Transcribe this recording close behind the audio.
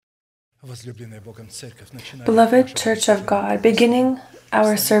Beloved Church of God, beginning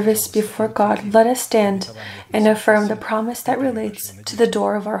our service before God, let us stand and affirm the promise that relates to the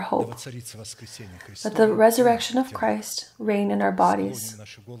door of our hope. Let the resurrection of Christ reign in our bodies.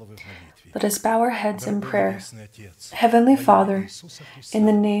 Let us bow our heads in prayer. Heavenly Father, in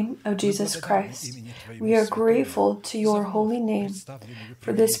the name of Jesus Christ, we are grateful to your holy name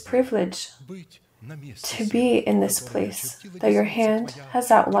for this privilege to be in this place that your hand has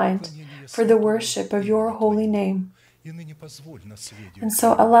outlined for the worship of your holy name. And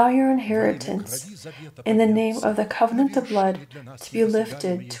so allow your inheritance in the name of the covenant of blood to be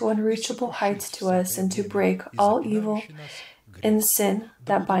lifted to unreachable heights to us and to break all evil and sin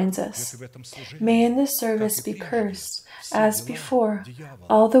that binds us. May in this service be cursed, as before,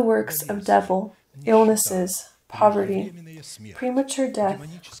 all the works of devil, illnesses, poverty, premature death,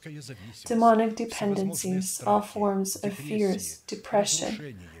 demonic dependencies, all forms of fears,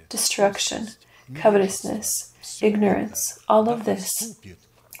 depression, destruction, covetousness, ignorance, all of this.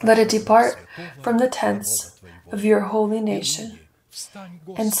 Let it depart from the tents of your holy nation.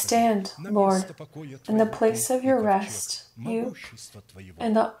 And stand, Lord, in the place of your rest, you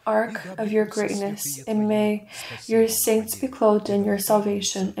in the ark of your greatness, and may your saints be clothed in your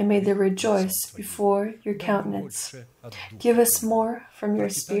salvation, and may they rejoice before your countenance. Give us more from your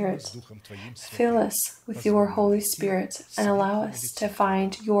Spirit. Fill us with your Holy Spirit, and allow us to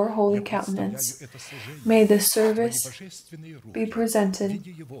find your holy countenance. May the service be presented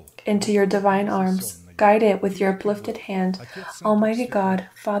into your divine arms. Guide it with your uplifted hand. Almighty God,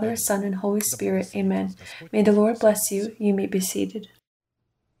 Father, Son, and Holy Spirit. Amen. May the Lord bless you. You may be seated.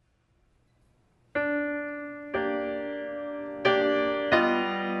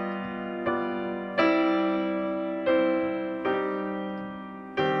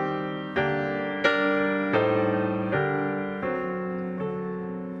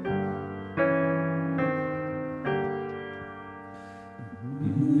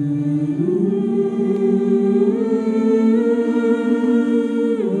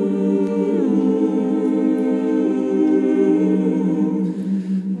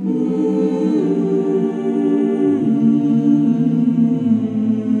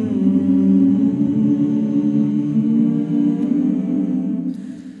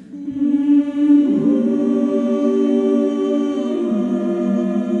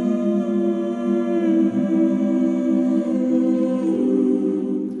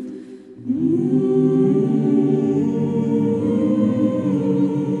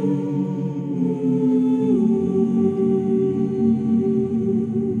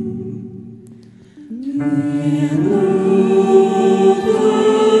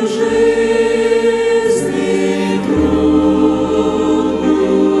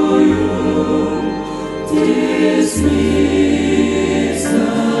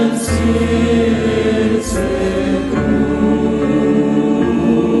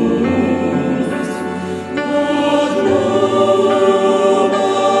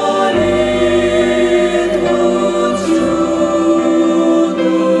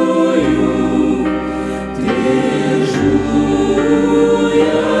 Deus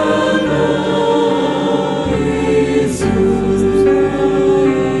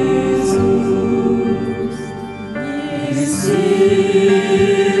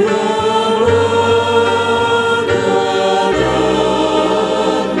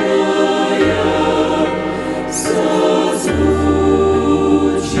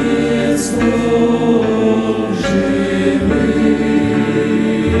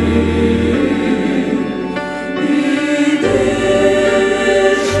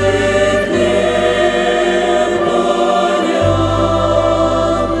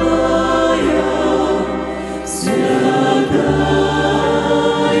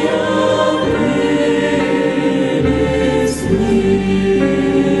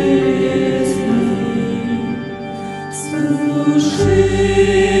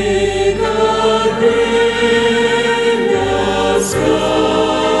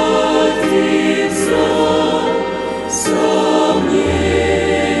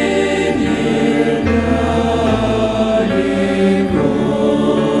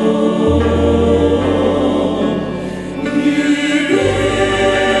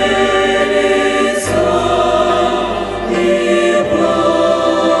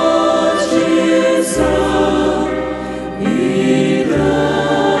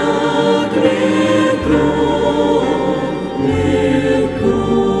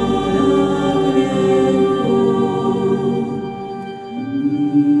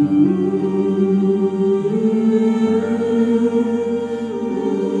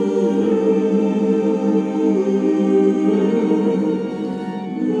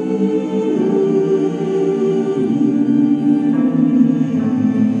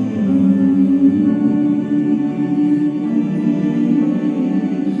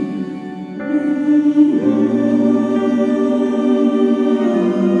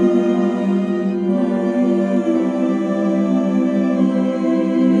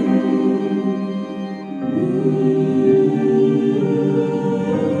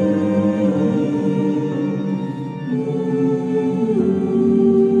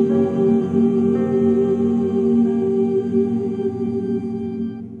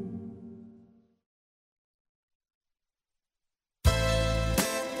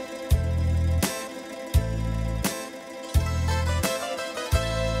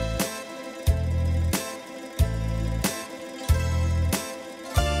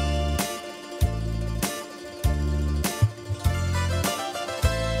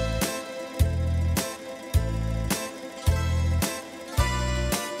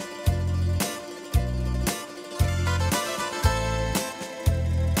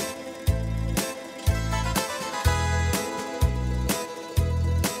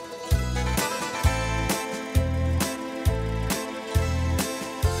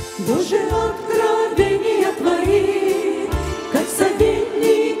Боже, откровения Твои, как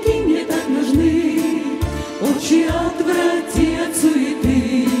советники мне так нужны. Очи отврати от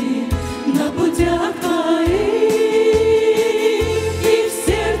суеты на путях Твоих, и в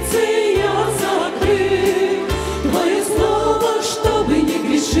сердце я закрыт Твое слово, чтобы не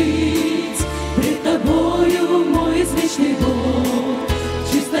грешить. Пред Тобою мой извечный Бог,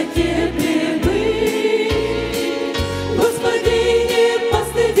 в чистоте пребыть. Господи, не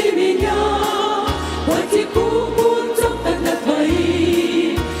постыди меня, потеку путем тогда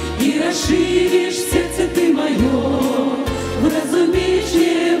Твоим, и расширишь сердце Ты мое, вразумишь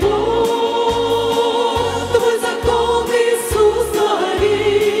его. Твой закон, Иисус,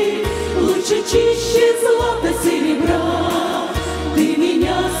 слави, лучше чище злата серебра. Ты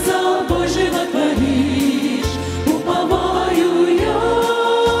меня с собой животворишь, уповаю я.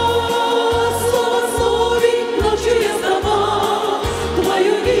 Славословить ночью я встала,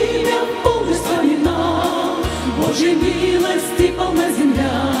 Твое имя помнишь вспоминал. Божьей милости полна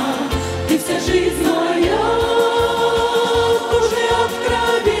земля, и вся жизнь моя. Божьи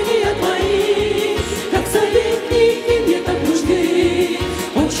откровения Твои, как советники мне так нужны.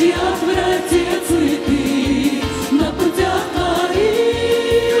 Очи отврати от суеты на путях Твоих.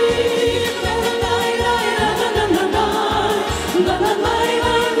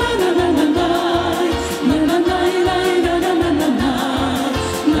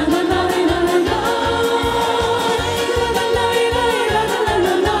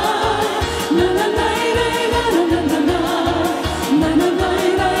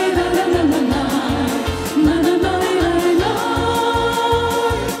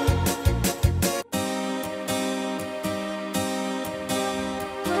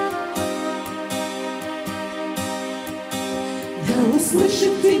 Да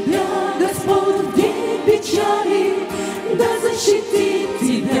услышит Тебя Господь в день печали, да защитит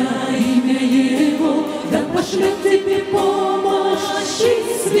Тебя имя Его, да пошлет Тебе помощь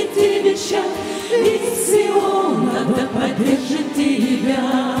из святилища, из Сиона, да поддержит Тебя.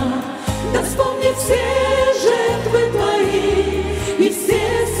 Да вспомнит все жертвы Твои и все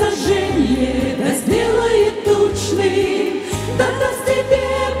сожжения, да сделает тучным, да даст Тебе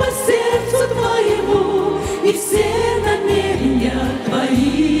по сердцу Твоему, и все намерения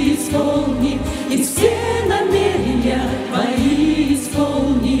Твои исполнит, и все намерения Твои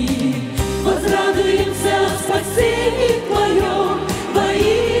исполнит. Возрадуемся в спасении Твоем, во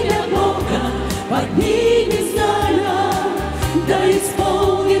имя Бога поднимем знамя. Да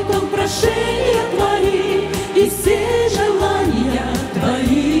исполнит Он прошения Твои, и все желания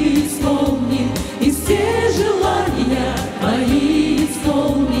Твои исполнит, и все желания Твои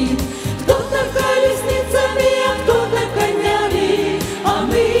исполнит. Кто-то колесницами, а кто-то конями, а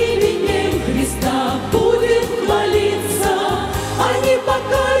мы именем Христа будем хвалиться. Они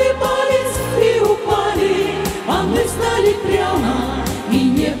поколебались и упали, а мы встали прямо и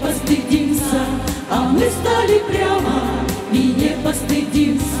не постыдимся, а мы встали прямо и не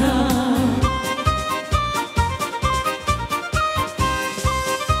постыдимся.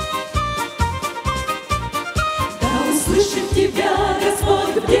 Да услышит Тебя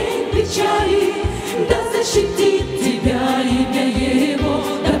Господь в день печали, да защитит Тебя имя Его,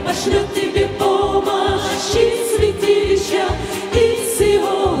 да пошлет Тебе помощь из святилища, из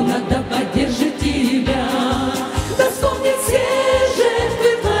Сиона, да поддержит Тебя. Да вспомнит все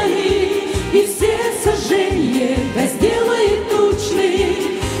жертвы Твои и все сожжения, да сделает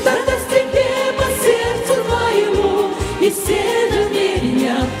тучным, да даст Тебе по сердцу Твоему, и все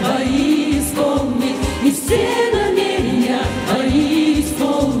намерения Твои исполнит, и все намерения Твои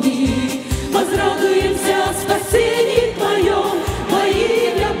исполнит. Возрадуемся в спасении Твоем, во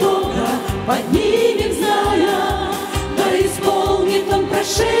имя Бога поднимем знамя. Да исполнит Он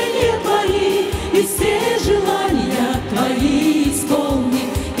прошения Твои, и все желания Твои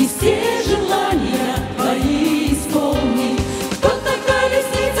исполнит, и все желания Твои исполнит. Кто-то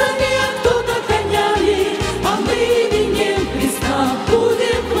колесницами, а кто-то конями, а мы именем Христа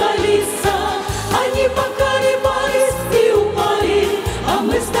будем хвалиться. Они поколебались и упали, а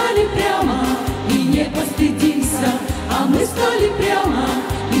мы встали прямо и не постыдимся, а мы встали прямо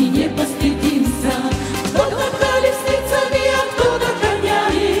и не постыдимся. Кто-то колесницами, а кто-то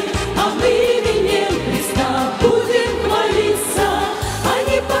конями,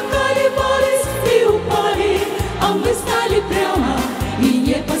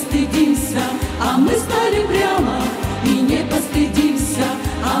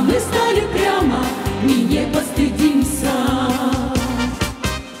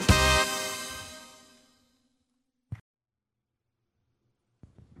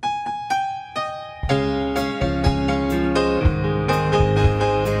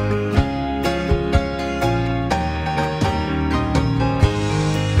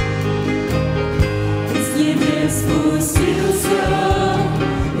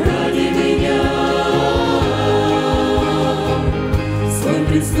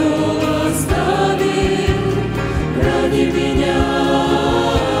 престол оставил ради меня.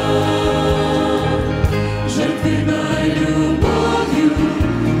 Жертвенной любовью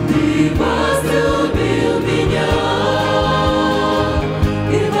Ты возлюбил меня,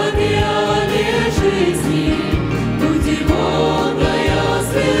 и в океане жизни путеводная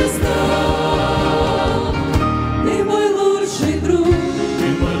звезда. Ты мой лучший друг,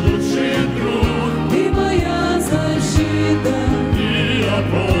 Ты моя защита, и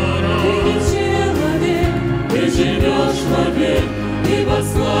опора. Ты не человек, Ты живешь вовек, и во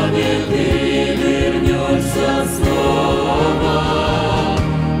славе Ты вернешься снова.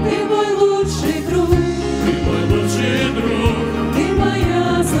 Ты мой лучший друг, Ты моя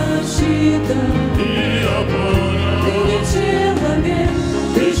защита, И опора. Ты не человек,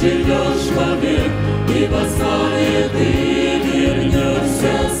 Ты живешь вовек, и во славе Ты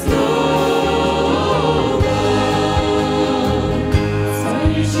вернешься снова.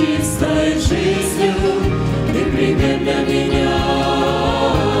 Своей чистой жизнью Ты пример для меня.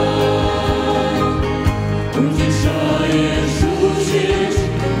 Утешаешь, учишь,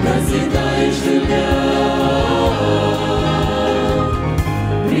 назидаешь любя.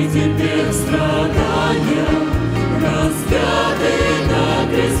 Претерпев страдания, распятый на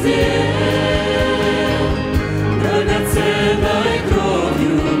кресте, драгоценной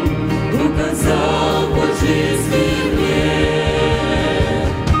кровью указал путь жизни мне.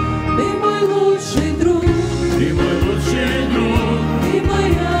 Ты мой лучший друг, Ты мой лучший друг, Ты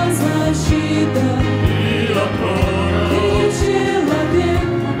моя защита, и опора. Ты не человек,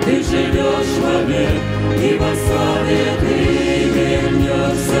 Ты живешь вовек, и во славе Ты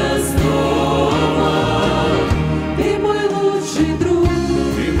вернешься снова. Ты мой лучший друг,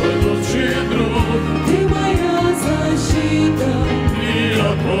 Ты мой лучший друг, Ты моя защита, и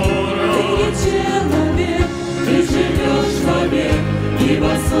опора. Ты не человек, Ты живешь вовек, и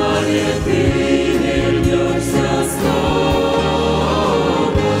во славе Ты вернешься снова.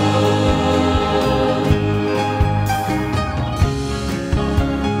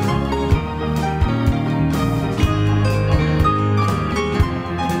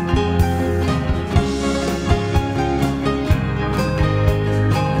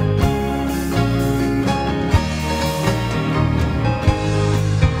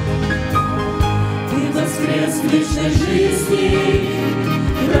 Ты воскрес в вечной жизни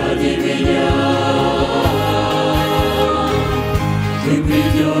ради меня. Ты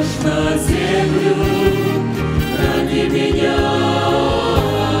придешь на землю ради меня.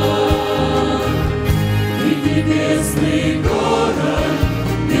 И небесный город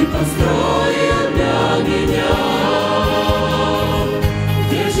Ты построил для меня,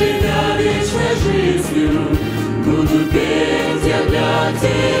 где, живя вечной жизнью, буду петь я для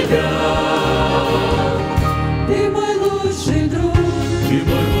Тебя. Ты мой лучший друг, Ты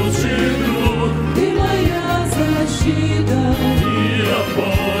мой лучший друг, Ты моя защита, и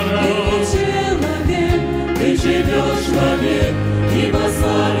опора. Ты не человек, Ты живешь вовек, и во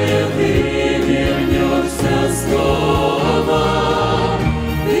славе Ты вернешься снова.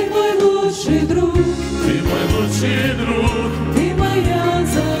 Ты мой лучший друг, Ты мой лучший друг, Ты моя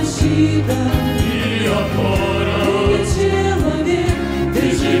защита, и опора. Ты не человек, Ты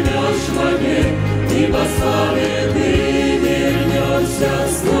живешь вовек, и во славе Ты вернешься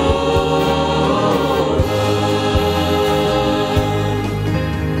снова.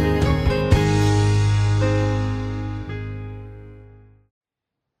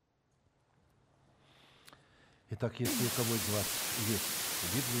 Итак, если у кого из вас есть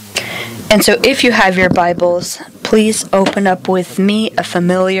Библия, можете. And so, if you have your Bibles, please open up with me a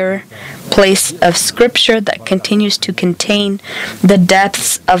familiar place of Scripture that continues to contain the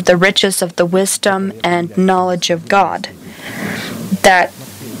depths of the riches of the wisdom and knowledge of God. That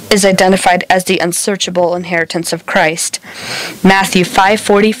is identified as the unsearchable inheritance of Christ. Matthew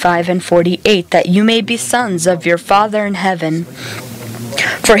 5:45 and 48, that you may be sons of your Father in heaven.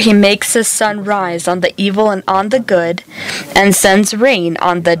 For he makes his sun rise on the evil and on the good, and sends rain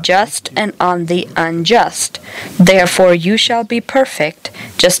on the just and on the unjust. Therefore you shall be perfect,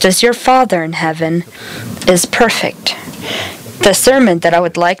 just as your Father in heaven is perfect. The sermon that I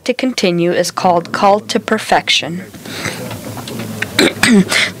would like to continue is called Called to Perfection.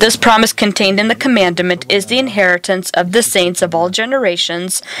 This promise contained in the commandment is the inheritance of the saints of all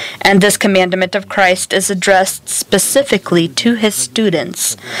generations, and this commandment of Christ is addressed specifically to his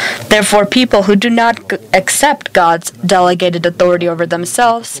students. Therefore, people who do not accept God's delegated authority over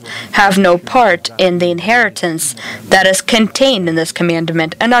themselves have no part in the inheritance that is contained in this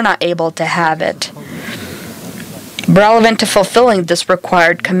commandment and are not able to have it. Relevant to fulfilling this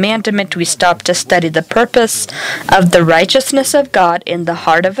required commandment, we stop to study the purpose of the righteousness of God in the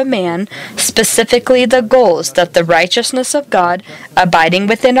heart of a man, specifically the goals that the righteousness of God abiding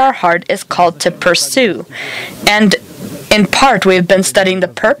within our heart is called to pursue. And in part, we've been studying the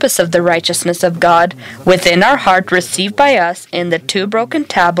purpose of the righteousness of God within our heart received by us in the 2 broken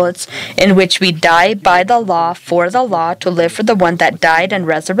tablets, in which we die by the law for the law to live for the one that died and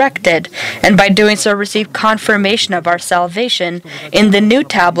resurrected, and by doing so receive confirmation of our salvation in the new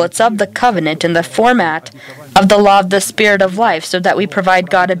tablets of the covenant in the format of the law of the Spirit of life, so that we provide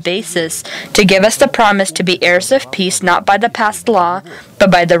God a basis to give us the promise to be heirs of peace, not by the past law, but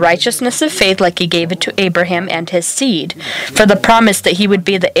by the righteousness of faith, like he gave it to Abraham and his seed. For the promise that he would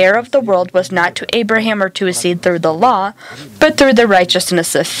be the heir of the world was not to Abraham or to his seed through the law, but through the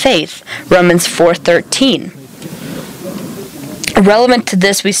righteousness of faith. Romans 4:13. Relevant to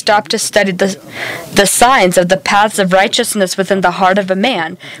this, we stop to study the signs of the paths of righteousness within the heart of a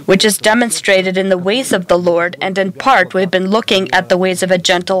man, which is demonstrated in the ways of the Lord, and in part we've been looking at the ways of a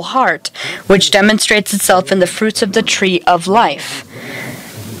gentle heart, which demonstrates itself in the fruits of the tree of life.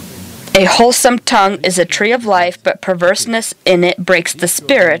 A wholesome tongue is a tree of life, but perverseness in it breaks the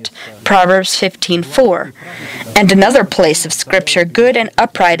spirit. Proverbs 15:4. And another place of Scripture, good and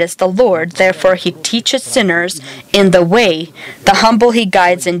upright is the Lord, therefore he teaches sinners in the way. The humble he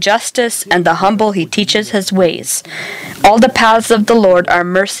guides in justice, and the humble he teaches his ways. All the paths of the Lord are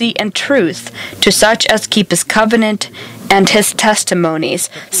mercy and truth to such as keep his covenant and his testimonies.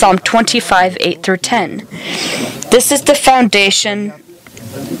 Psalm 25:8-10. This is the foundation.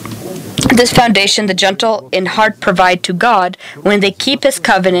 This foundation the gentle in heart provide to God when they keep his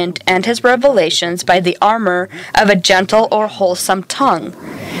covenant and his revelations by the armor of a gentle or wholesome tongue.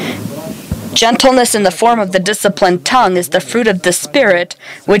 Gentleness in the form of the disciplined tongue is the fruit of the Spirit,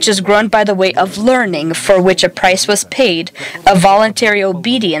 which is grown by the way of learning, for which a price was paid, of voluntary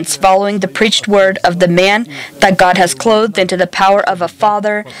obedience, following the preached word of the man that God has clothed into the power of a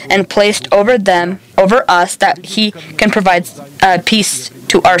father and placed over us, that he can provide peace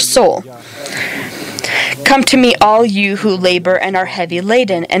to our soul. Come to me, all you who labor and are heavy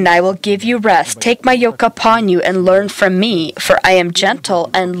laden, and I will give you rest. Take my yoke upon you and learn from me, for I am gentle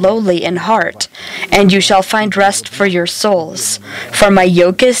and lowly in heart, and you shall find rest for your souls. For my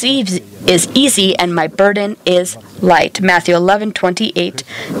yoke is easy and my burden is light. Matthew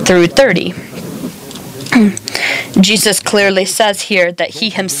 11:28-30. Jesus clearly says here that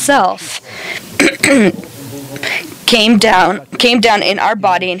he himself came down in our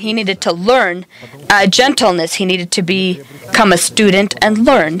body, and he needed to learn gentleness. He needed to become a student and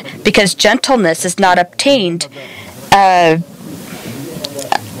learn, because gentleness is not obtained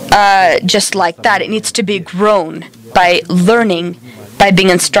just like that. It needs to be grown by learning, by being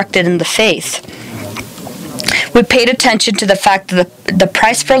instructed in the faith. We paid attention to the fact that the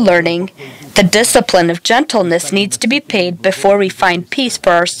price for learning, the discipline of gentleness, needs to be paid before we find peace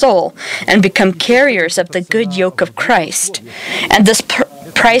for our soul and become carriers of the good yoke of Christ. And this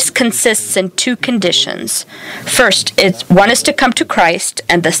price consists in 2 conditions. First, one is to come to Christ,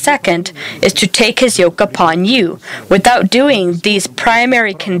 and the second is to take his yoke upon you. Without doing these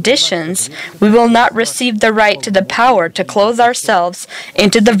primary conditions, we will not receive the right to the power to clothe ourselves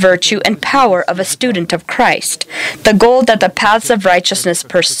into the virtue and power of a student of Christ. The goal that the paths of righteousness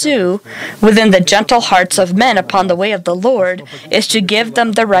pursue within the gentle hearts of men upon the way of the Lord is to give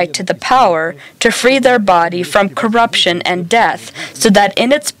them the right to the power to free their body from corruption and death, so that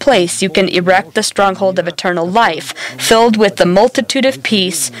in its place you can erect the stronghold of eternal life, filled with the multitude of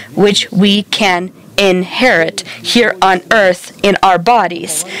peace which we can inherit here on earth in our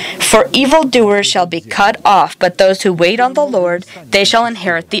bodies. For evildoers shall be cut off, but those who wait on the Lord, they shall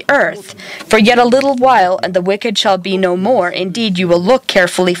inherit the earth. For yet a little while, and the wicked shall be no more. Indeed, you will look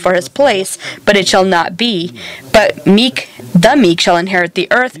carefully for his place, but it shall not be. But the meek shall inherit the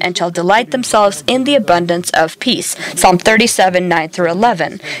earth, and shall delight themselves in the abundance of peace. Psalm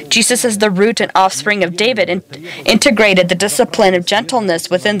 37:9-11. Jesus, as the root and offspring of David, integrated the discipline of gentleness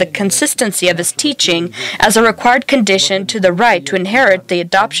within the consistency of his teaching as a required condition to the right to inherit the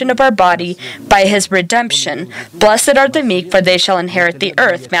adoption of our body by his redemption. Blessed are the meek, for they shall inherit the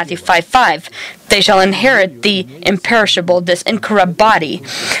earth. Matthew 5:5. They shall inherit the imperishable, this incorrupt body.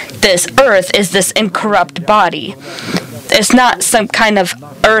 This earth is this incorrupt body. It's not some kind of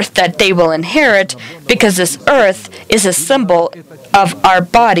earth that they will inherit, because this earth is a symbol of our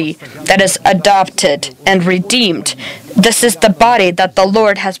body that is adopted and redeemed. This is the body that the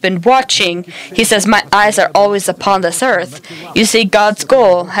Lord has been watching. He says, my eyes are always upon this earth. You see, God's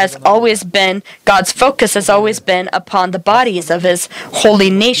focus has always been upon the bodies of His holy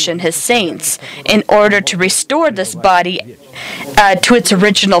nation, His saints, in order to restore this body to its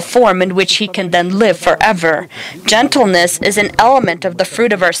original form in which He can then live forever. Gentleness is an element of the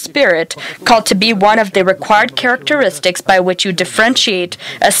fruit of our Spirit, called to be one of the required characteristics by which you differentiate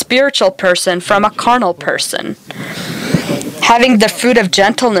a spiritual person from a carnal person. Having the fruit of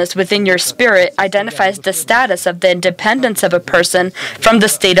gentleness within your spirit identifies the status of the independence of a person from the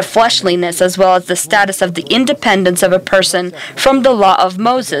state of fleshliness, as well as the status of the independence of a person from the law of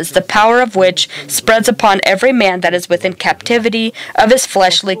Moses, the power of which spreads upon every man that is within captivity of his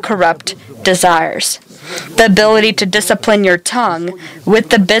fleshly corrupt desires. The ability to discipline your tongue with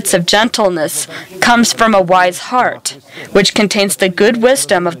the bits of gentleness comes from a wise heart, which contains the good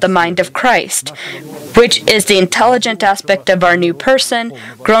wisdom of the mind of Christ, which is the intelligent aspect of our new person,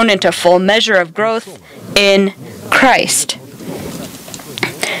 grown into full measure of growth in Christ.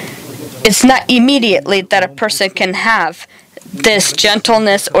 It's not immediately that a person can have this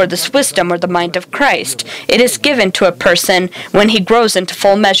gentleness or this wisdom or the mind of Christ. It is given to a person when he grows into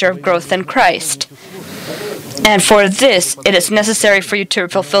full measure of growth in Christ. And for this, it is necessary for you to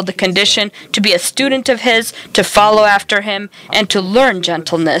fulfill the condition to be a student of His, to follow after Him, and to learn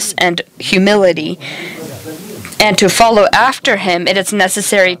gentleness and humility. And to follow after Him, it is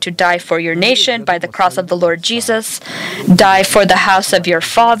necessary to die for your nation by the cross of the Lord Jesus, die for the house of your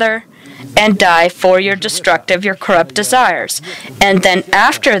father, and die for your corrupt desires. And then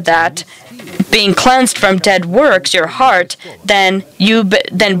after that, being cleansed from dead works, your heart, then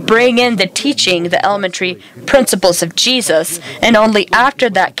bring in the teaching, the elementary principles of Jesus, and only after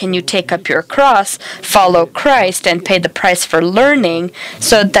that can you take up your cross, follow Christ, and pay the price for learning,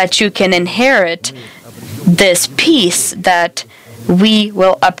 so that you can inherit this peace that we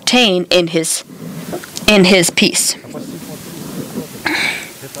will obtain in His peace.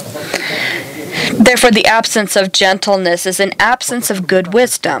 Therefore, the absence of gentleness is an absence of good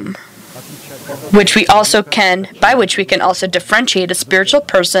wisdom, by which we can also differentiate a spiritual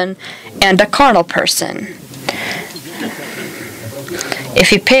person and a carnal person.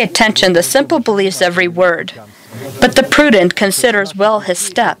 If you pay attention, the simple believes every word, but the prudent considers well his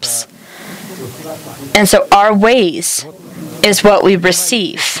steps. And so our ways is what we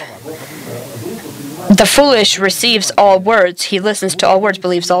receive. The foolish receives all words. He listens to all words,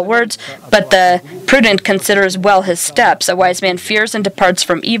 believes all words, but the prudent considers well his steps. A wise man fears and departs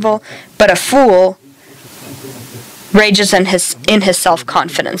from evil, but a fool rages in his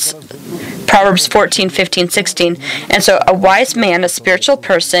self-confidence. Proverbs 14:15-16. And so a wise man, a spiritual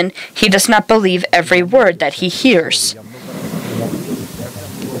person, he does not believe every word that he hears.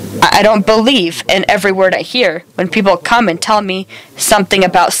 I don't believe in every word I hear. When people come and tell me something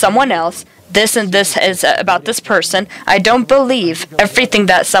about someone else, this and this is about this person, I don't believe everything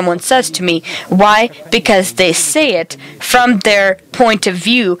that someone says to me. Why? Because they say it from their point of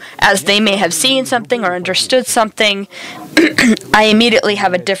view, as they may have seen something or understood something. I immediately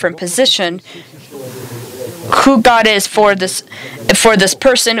have a different position. Who God is for this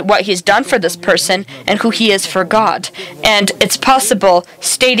person, what He's done for this person, and who He is for God. And it's possible,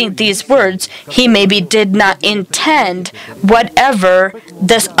 stating these words, he maybe did not intend whatever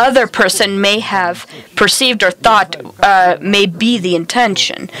this other person may have perceived or thought may be the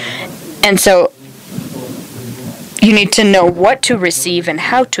intention. And so you need to know what to receive and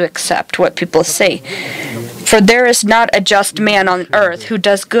how to accept what people say. For there is not a just man on earth who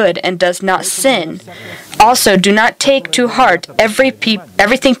does good and does not sin. Also, do not take to heart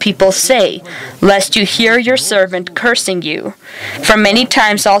everything people say, lest you hear your servant cursing you. For many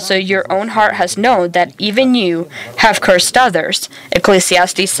times also your own heart has known that even you have cursed others.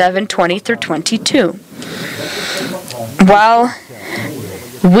 Ecclesiastes 7:20-22. While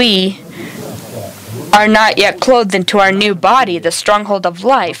we are not yet clothed into our new body, the stronghold of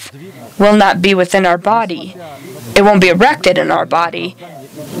life will not be within our body. It won't be erected in our body.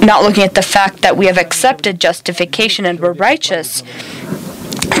 Not looking at the fact that we have accepted justification and we're righteous.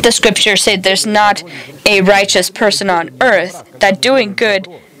 The scriptures say there's not a righteous person on earth that doing good,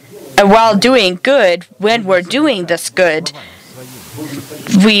 while doing good, when we're doing this good,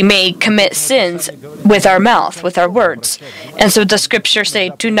 we may commit sins with our mouth, with our words. And so the scriptures say,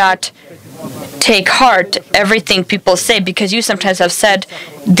 do not take heart everything people say, because you sometimes have said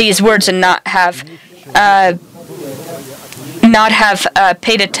these words and not have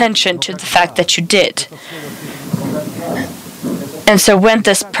paid attention to the fact that you did. And so when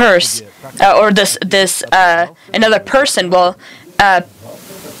this another person will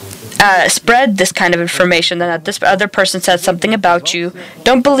spread this kind of information that this other person said something about you.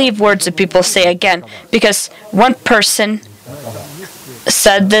 Don't believe words that people say again, because one person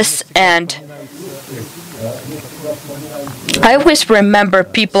said this, and I always remember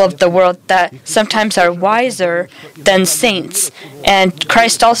people of the world that sometimes are wiser than saints. And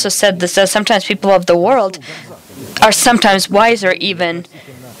Christ also said this, that sometimes people of the world are sometimes wiser even.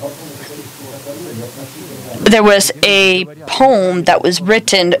 There was a poem that was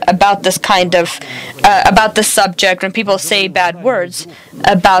written about this kind of, about the subject, when people say bad words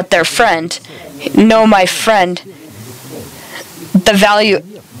about their friend. Know, my friend, the value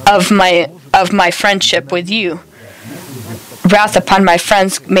of my friendship with you. Wrath upon my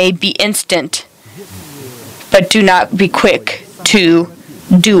friends may be instant, but do not be quick to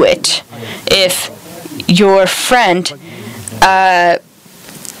do it. If your friend,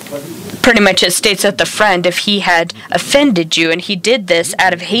 pretty much it states that the friend, if he had offended you and he did this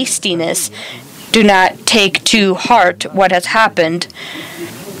out of hastiness, do not take to heart what has happened,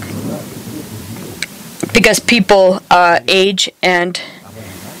 because people age and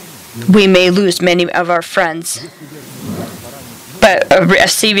we may lose many of our friends. But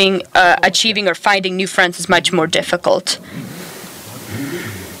achieving or finding new friends is much more difficult.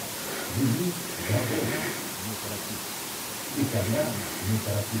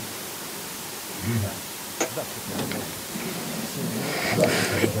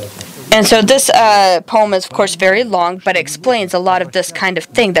 And so this poem is, of course, very long, but explains a lot of this kind of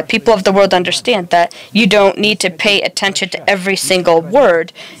thing, that people of the world understand that you don't need to pay attention to every single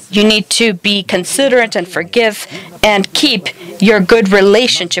word. You need to be considerate and forgive and keep your good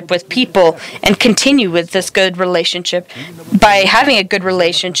relationship with people and continue with this good relationship. By having a good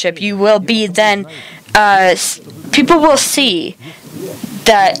relationship, you will be then, people will see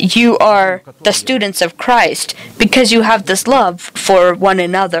that you are the students of Christ because you have this love for one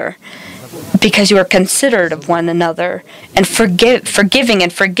another, because you are considerate of one another, and forgiving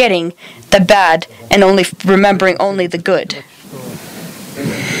and forgetting the bad and only remembering only the good.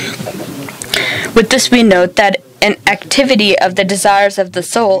 With this we note that an activity of the desires of the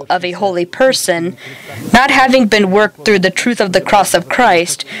soul of a holy person, not having been worked through the truth of the cross of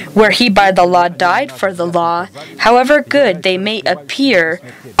Christ, where he by the law died for the law, however good they may appear,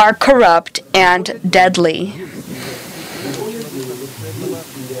 are corrupt and deadly.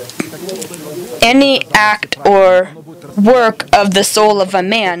 Any act or work of the soul of a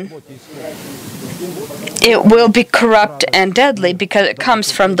man, it will be corrupt and deadly because it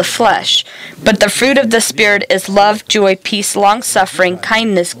comes from the flesh. But the fruit of the Spirit is love, joy, peace, long-suffering,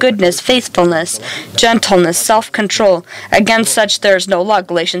 kindness, goodness, faithfulness, gentleness, self-control. Against such there is no law.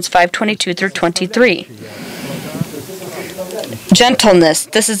 Galatians 5:22 through 23. Gentleness.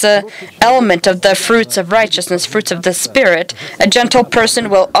 This is an element of the fruits of righteousness, fruits of the Spirit. A gentle person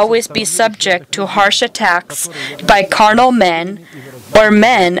will always be subject to harsh attacks by carnal men or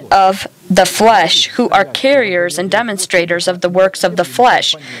men of the flesh, who are carriers and demonstrators of the works of the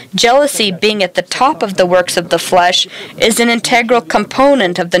flesh. Jealousy, being at the top of the works of the flesh, is an integral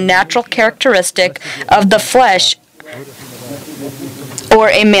component of the natural characteristic of the flesh, or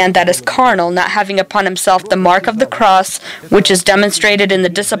a man that is carnal, not having upon himself the mark of the cross, which is demonstrated in the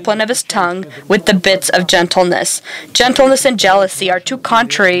discipline of his tongue with the bits of gentleness. Gentleness and jealousy are two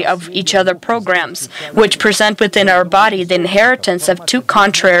contrary of each other programs, which present within our body the inheritance of two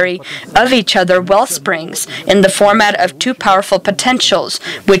contrary of each other wellsprings in the format of two powerful potentials,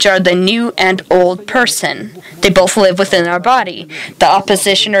 which are the new and old person. They both live within our body. The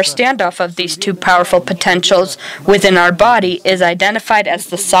opposition or standoff of these two powerful potentials within our body is identified as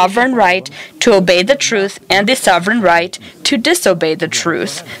the sovereign right to obey the truth and the sovereign right to disobey the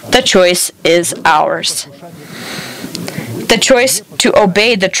truth. The choice is ours. The choice to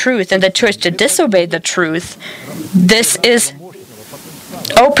obey the truth and the choice to disobey the truth, this is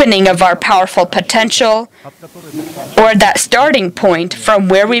opening of our powerful potential, or that starting point from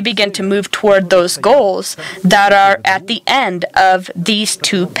where we begin to move toward those goals that are at the end of these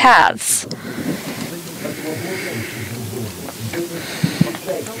two paths.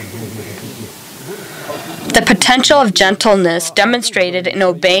 The potential of gentleness demonstrated in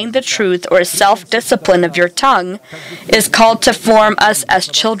obeying the truth or self-discipline of your tongue is called to form us as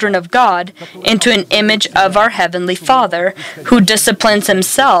children of God into an image of our Heavenly Father, who disciplines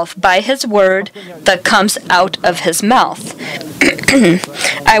himself by his word that comes out of his mouth.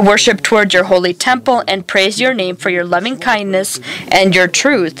 I worship toward your holy temple and praise your name for your loving kindness and your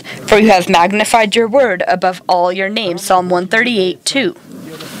truth, for you have magnified your word above all your names. Psalm 138:2.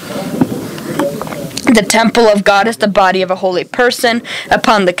 The temple of God is the body of a holy person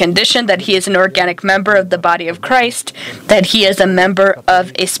upon the condition that he is an organic member of the body of Christ, that he is a member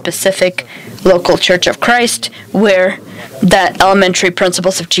of a specific local church of Christ where the elementary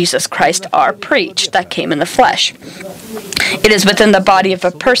principles of Jesus Christ are preached that came in the flesh. It is within the body of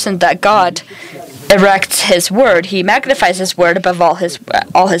a person that God erects his word. He magnifies his word above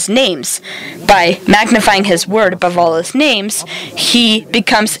all his names. By magnifying his word above all his names, he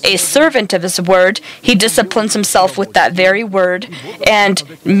becomes a servant of his word. He disciplines himself with that very word and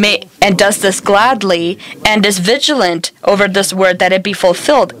does this gladly and is vigilant over this word that it be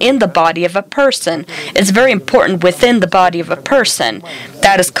fulfilled in the body of a person. It's very important within the body of a person.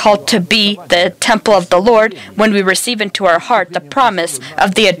 That is called to be the temple of the Lord when we receive into our heart the promise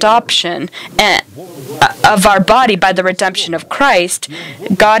of the adoption of our body by the redemption of Christ.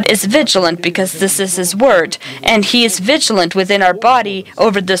 God is vigilant because this is his word, and he is vigilant within our body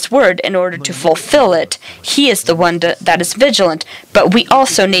over this word in order to fulfill it. He is the one that is vigilant, but we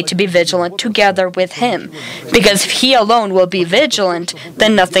also need to be vigilant together with him, because if he alone will be vigilant,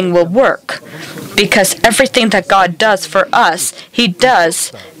 then nothing will work, because everything that God does for us, he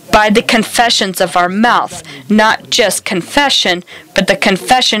does by the confessions of our mouth. Not just confession, but the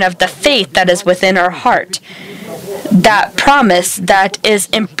confession of the faith that is within our heart. That promise that is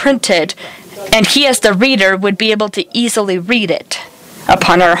imprinted, and he as the reader would be able to easily read it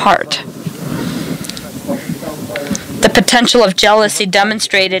upon our heart. The potential of jealousy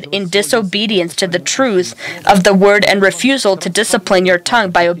demonstrated in disobedience to the truth of the word and refusal to discipline your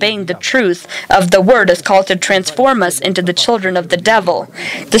tongue by obeying the truth of the word is called to transform us into the children of the devil.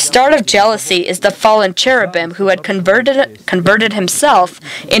 The start of jealousy is the fallen cherubim who had converted himself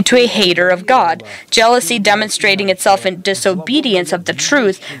into a hater of God. Jealousy, demonstrating itself in disobedience of the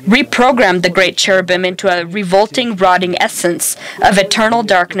truth, reprogrammed the great cherubim into a revolting, rotting essence of eternal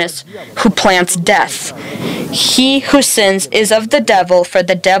darkness who plants death. He who sins is of the devil, for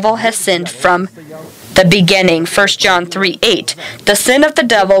the devil has sinned from the beginning. 1 John 3:8. The sin of the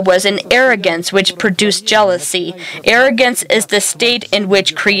devil was an arrogance which produced jealousy. Arrogance is the state in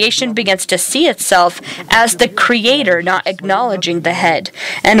which creation begins to see itself as the creator, not acknowledging the head.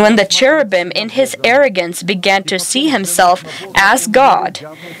 And when the cherubim in his arrogance began to see himself as God,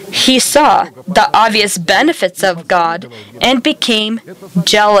 he saw the obvious benefits of God and became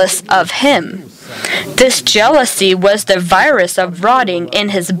jealous of him. This jealousy was the virus of rotting in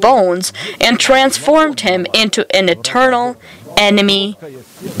his bones and transformed him into an eternal enemy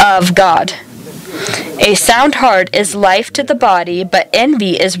of God. A sound heart is life to the body, but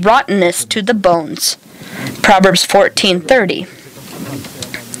envy is rottenness to the bones. Proverbs 14:30.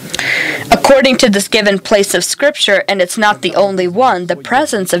 According to this given place of Scripture, and it's not the only one, the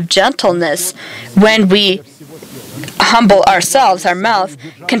presence of gentleness, when we humble ourselves, our mouth,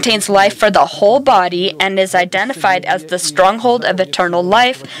 contains life for the whole body and is identified as the stronghold of eternal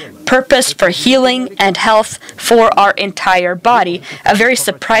life, purposed for healing and health for our entire body. A very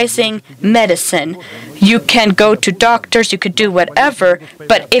surprising medicine. You can go to doctors, you could do whatever,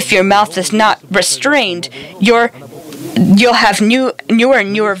 but if your mouth is not restrained, you'll have newer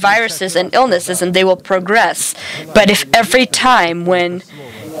and newer viruses and illnesses, and they will progress. But if every time when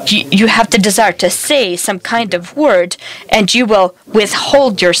you have the desire to say some kind of word, and you will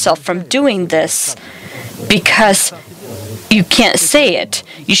withhold yourself from doing this because you can't say it.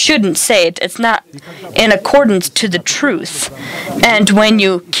 You shouldn't say it. It's not in accordance to the truth. And when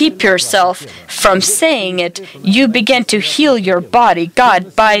you keep yourself from saying it, you begin to heal your body.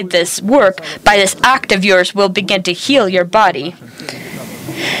 God, by this work, by this act of yours, will begin to heal your body.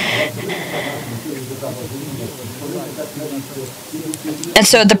 And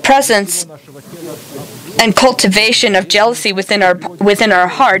so the presence and cultivation of jealousy within our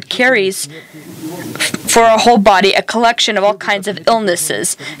heart carries for our whole body a collection of all kinds of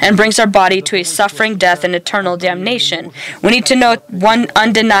illnesses and brings our body to a suffering death and eternal damnation. We need to know one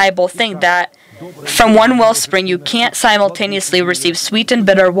undeniable thing, that from one wellspring you can't simultaneously receive sweet and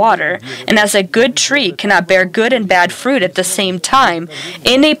bitter water, and as a good tree cannot bear good and bad fruit at the same time,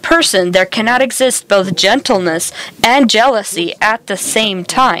 in a person there cannot exist both gentleness and jealousy at the same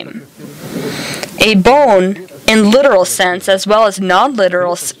time. A bone, in literal sense as well as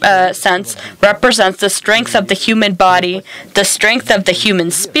non-literal sense, represents the strength of the human body, the strength of the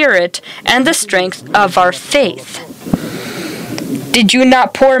human spirit, and the strength of our faith. Did you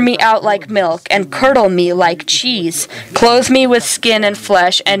not pour me out like milk, and curdle me like cheese? Clothe me with skin and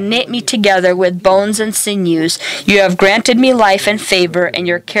flesh, and knit me together with bones and sinews. You have granted me life and favor, and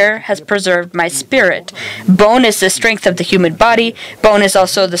your care has preserved my spirit. Bone is the strength of the human body. Bone is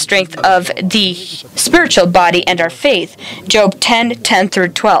also the strength of the spiritual body and our faith. Job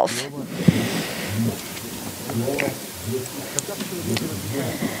 10:10-12.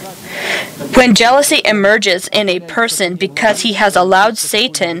 When jealousy emerges in a person because he has allowed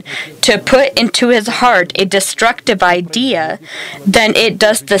Satan to put into his heart a destructive idea, then it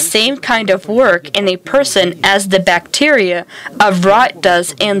does the same kind of work in a person as the bacteria of rot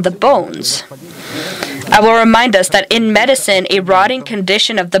does in the bones. I will remind us that in medicine, a rotting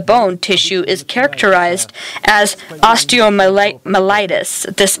condition of the bone tissue is characterized as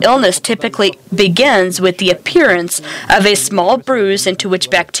osteomyelitis. This illness typically begins with the appearance of a small bruise into which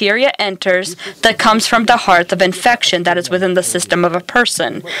bacteria enters that comes from the heart of infection that is within the system of a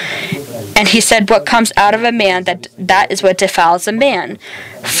person. And he said, what comes out of a man, that is what defiles a man.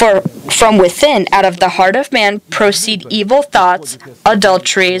 For from within, out of the heart of man, proceed evil thoughts,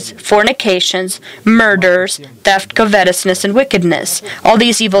 adulteries, fornications, murders, theft, covetousness, and wickedness. All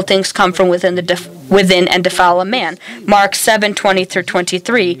these evil things come from within and defile a man. Mark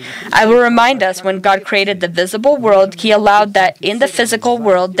 7:20-23. I will remind us, when God created the visible world, he allowed that in the physical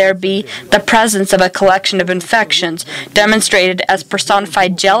world there be the presence of a collection of infections, demonstrated as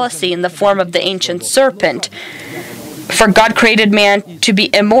personified jealousy in the form of the ancient serpent. For God created man to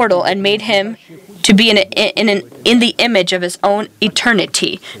be immortal and made him to be in the image of his own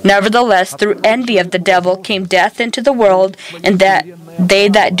eternity. Nevertheless, through envy of the devil came death into the world, and that they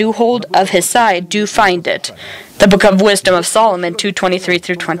that do hold of his side do find it. The Book of Wisdom of Solomon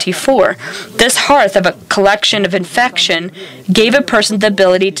 2:23-24. This hearth of a collection of infection gave a person the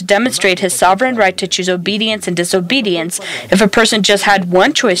ability to demonstrate his sovereign right to choose obedience and disobedience. If a person just had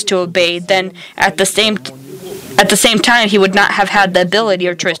one choice to obey, then at the same time, he would not have had the ability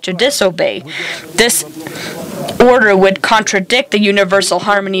or choice to disobey. This order would contradict the universal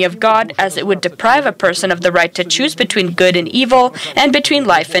harmony of God, as it would deprive a person of the right to choose between good and evil and between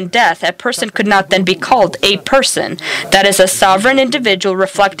life and death. A person could not then be called a person. That is a sovereign individual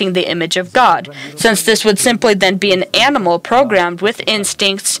reflecting the image of God, since this would simply then be an animal programmed with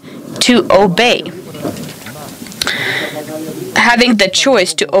instincts to obey. Having the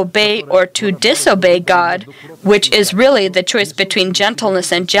choice to obey or to disobey God, which is really the choice between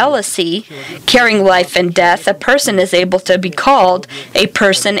gentleness and jealousy, carrying life and death, a person is able to be called a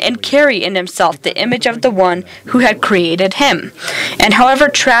person and carry in himself the image of the one who had created him. And however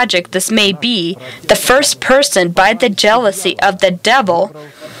tragic this may be, the first person, by the jealousy of the devil,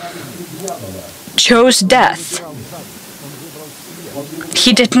 chose death.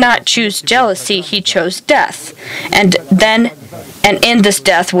 He did not choose jealousy, he chose death. And in this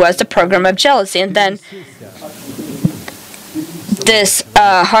death was the program of jealousy. And then this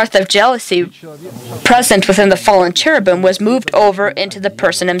hearth of jealousy present within the fallen cherubim was moved over into the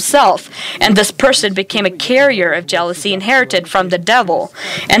person himself. And this person became a carrier of jealousy inherited from the devil.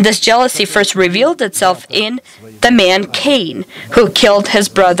 And this jealousy first revealed itself in the man Cain, who killed his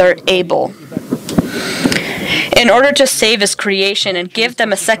brother Abel. In order to save his creation and give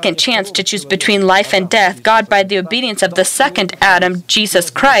them a second chance to choose between life and death, God, by the obedience of the second Adam, Jesus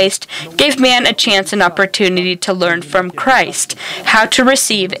Christ, gave man a chance and opportunity to learn from Christ how to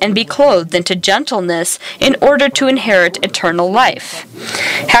receive and be clothed into gentleness in order to inherit eternal life.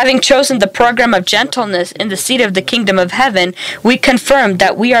 Having chosen the program of gentleness in the seat of the kingdom of heaven, we confirm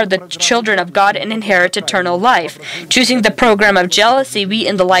that we are the children of God and inherit eternal life. Choosing the program of jealousy, we,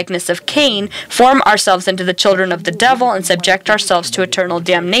 in the likeness of Cain, form ourselves into the children of the devil and subject ourselves to eternal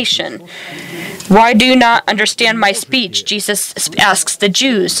damnation. Why do you not understand my speech? Jesus asks the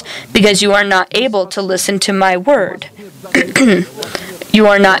Jews. Because you are not able to listen to my word. You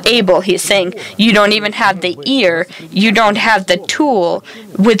are not able, he's saying. You don't even have the ear. You don't have the tool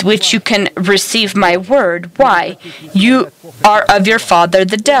with which you can receive my word. Why? You are of your father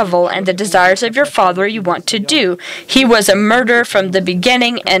the devil, and the desires of your father you want to do. He was a murderer from the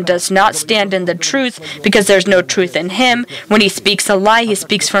beginning and does not stand in the truth, because there's no truth in him. When he speaks a lie, he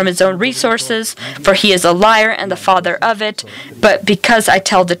speaks from his own resources, for he is a liar and the father of it. But because I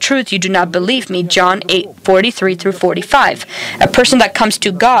tell the truth, you do not believe me. John 8:43-45. A person that comes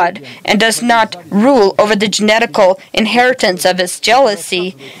to God and does not rule over the genetical inheritance of his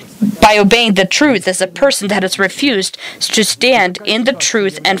jealousy by obeying the truth is a person that has refused to stand in the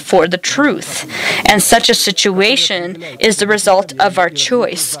truth and for the truth. And such a situation is the result of our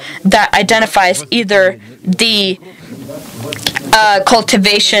choice that identifies either the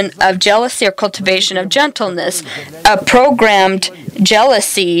cultivation of jealousy or cultivation of gentleness. A programmed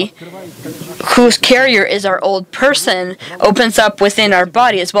jealousy whose carrier is our old person opens up within our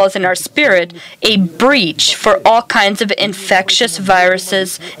body as well as in our spirit a breach for all kinds of infectious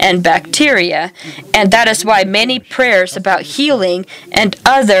viruses and bacteria. And that is why many prayers about healing and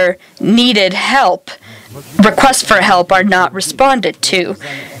other needed help, requests for help, are not responded to.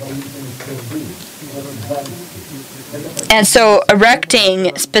 And so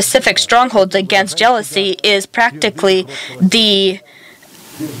erecting specific strongholds against jealousy is practically the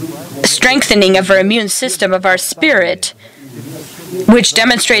strengthening of our immune system, of our spirit, which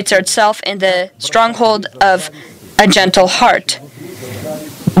demonstrates itself in the stronghold of a gentle heart.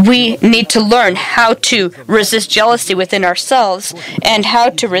 We need to learn how to resist jealousy within ourselves and how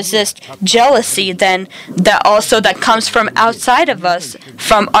to resist jealousy then that comes from outside of us,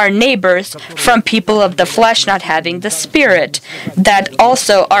 from our neighbors, from people of the flesh not having the spirit, that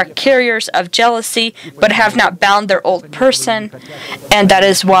also are carriers of jealousy but have not bound their old person. And that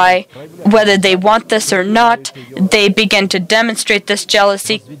is why, whether they want this or not, they begin to demonstrate this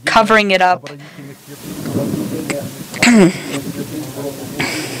jealousy, covering it up.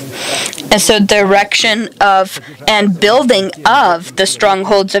 And so the erection of and building of the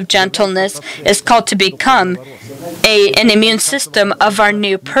strongholds of gentleness is called to become an immune system of our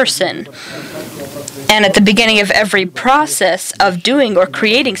new person. And at the beginning of every process of doing or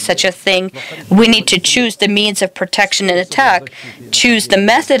creating such a thing, we need to choose the means of protection and attack, choose the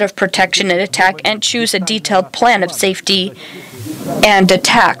method of protection and attack, and choose a detailed plan of safety and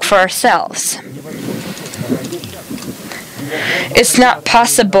attack for ourselves. It's not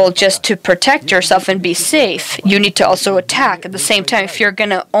possible just to protect yourself and be safe. You need to also attack at the same time. If you're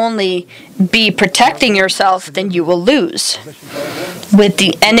going to only be protecting yourself, then you will lose. With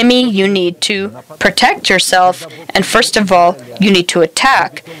the enemy, you need to protect yourself, and first of all, you need to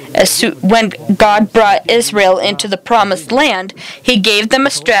attack. When God brought Israel into the promised land, He gave them a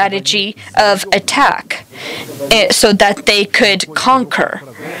strategy of attack so that they could conquer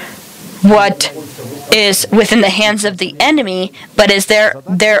what is within the hands of the enemy, but is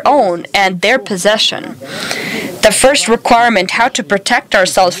their own and their possession. The first requirement, how to protect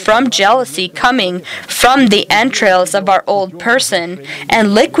ourselves from jealousy coming from the entrails of our old person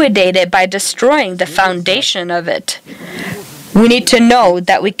and liquidate it by destroying the foundation of it. We need to know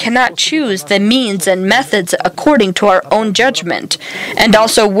that we cannot choose the means and methods according to our own judgment, and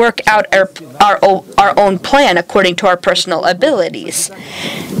also work out our own plan according to our personal abilities.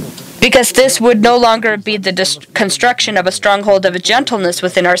 Because this would no longer be the construction of a stronghold of a gentleness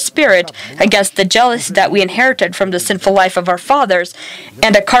within our spirit against the jealousy that we inherited from the sinful life of our fathers,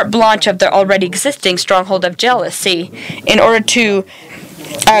 and a carte blanche of the already existing stronghold of jealousy. In order to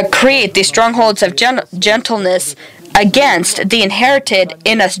create these strongholds of gentleness against the inherited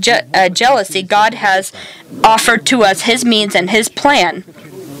in us jealousy, God has offered to us His means and His plan.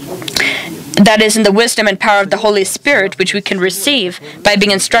 That is in the wisdom and power of the Holy Spirit, which we can receive by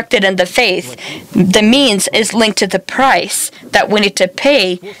being instructed in the faith. The means is linked to the price that we need to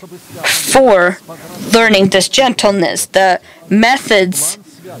pay for learning this gentleness. The methods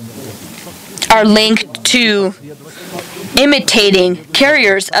are linked to imitating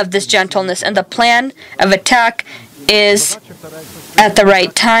carriers of this gentleness, and the plan of attack is at the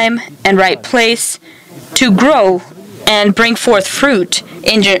right time and right place to grow and bring forth fruit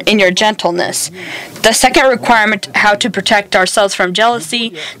in your gentleness. The second requirement, how to protect ourselves from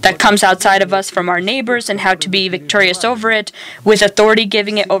jealousy that comes outside of us from our neighbors, and how to be victorious over it with authority,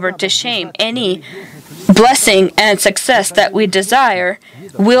 giving it over to shame. Any blessing and success that we desire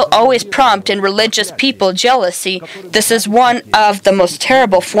will always prompt in religious people jealousy. This is one of the most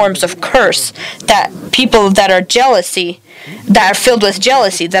terrible forms of curse, that people that are jealousy, that are filled with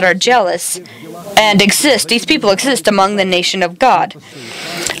jealousy, that are jealous and exist. These people exist among the nation of God.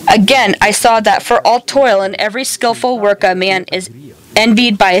 Again, I saw that for all toil and every skillful work a man is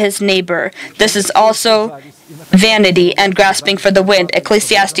envied by his neighbor. This is also vanity and grasping for the wind.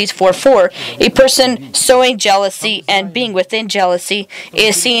 Ecclesiastes 4:4. A person sowing jealousy and being within jealousy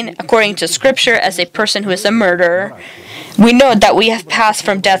is seen, according to Scripture, as a person who is a murderer. We know that we have passed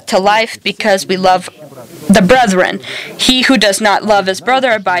from death to life because we love the brethren. He who does not love his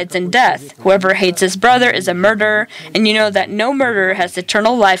brother abides in death. Whoever hates his brother is a murderer, and you know that no murderer has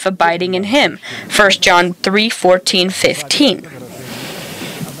eternal life abiding in him. 1 John 3:14-15.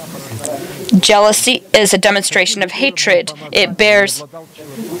 Jealousy is a demonstration of hatred. It bears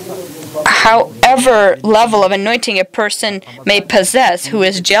however level of anointing a person may possess who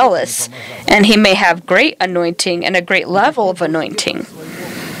is jealous, and he may have great anointing and a great level of anointing.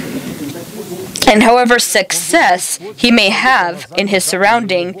 And however success he may have in his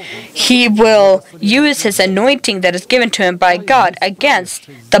surrounding, he will use his anointing that is given to him by God against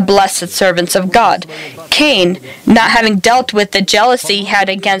the blessed servants of God. Cain, not having dealt with the jealousy he had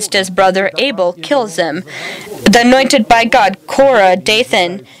against his brother Abel, kills him. The anointed by God, Korah,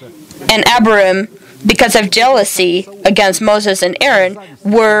 Dathan, and Abiram, because of jealousy against Moses and Aaron,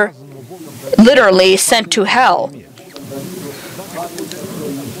 were literally sent to hell.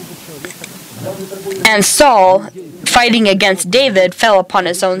 And Saul fighting against David fell upon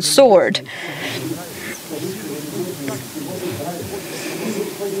his own sword.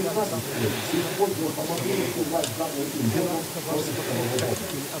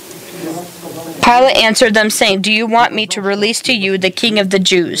 Pilate answered them, saying, "Do you want me to release to you the king of the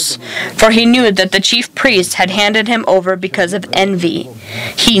Jews?" For he knew that the chief priests had handed him over because of envy.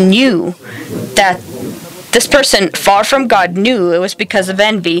 He knew that this person, far from God, knew it was because of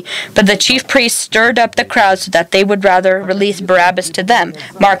envy, but the chief priests stirred up the crowd so that they would rather release Barabbas to them.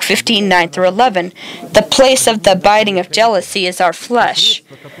 Mark 15:9-11. The place of the abiding of jealousy is our flesh,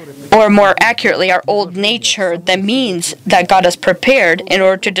 or more accurately, our old nature, the means that God has prepared in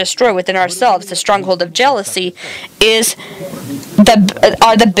order to destroy within ourselves the stronghold of jealousy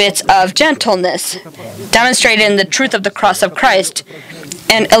are the bits of gentleness, demonstrated in the truth of the cross of Christ.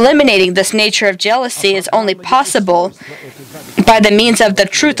 And eliminating this nature of jealousy is only possible by the means of the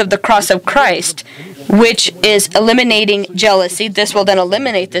truth of the cross of Christ, which is eliminating jealousy. This will then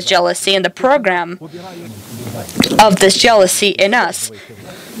eliminate this jealousy and the program of this jealousy in us.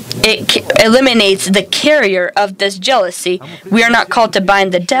 It eliminates the carrier of this jealousy. We are not called to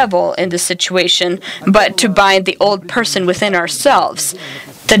bind the devil in this situation, but to bind the old person within ourselves.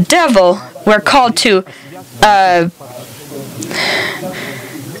 The devil, we're called to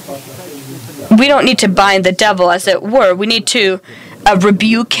we don't need to bind the devil, as it were. We need to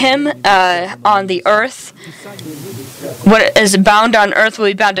rebuke him on the earth. What is bound on earth will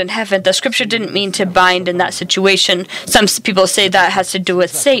be bound in heaven. The scripture didn't mean to bind in that situation. Some people say that has to do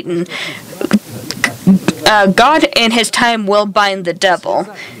with Satan. God in his time will bind the devil.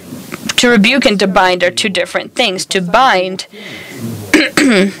 To rebuke and to bind are two different things. To bind,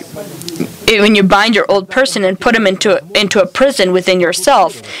 when you bind your old person and put him into a prison within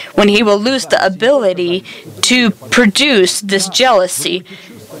yourself, when he will lose the ability to produce this jealousy,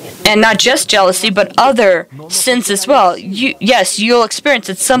 and not just jealousy, but other sins as well. You'll experience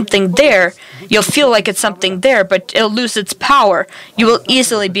it's something there. You'll feel like it's something there, but it'll lose its power. You will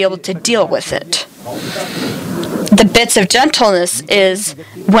easily be able to deal with it. The bits of gentleness is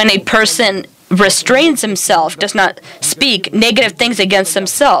when a person restrains himself, does not speak negative things against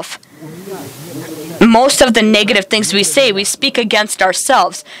himself. Most of the negative things we say, we speak against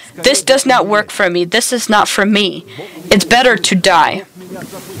ourselves. This does not work for me. This is not for me. It's better to die.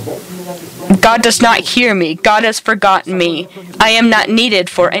 God does not hear me. God has forgotten me. I am not needed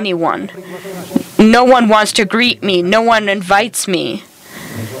for anyone. No one wants to greet me. No one invites me.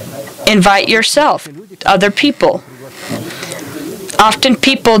 Invite yourself, other people. Often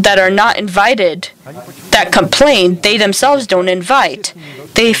people that are not invited, that complain, they themselves don't invite.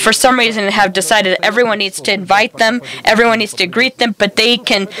 They, for some reason, have decided everyone needs to invite them, everyone needs to greet them, but they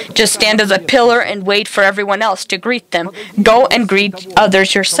can just stand as a pillar and wait for everyone else to greet them. Go and greet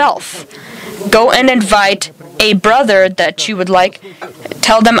others yourself. Go and invite a brother that you would like.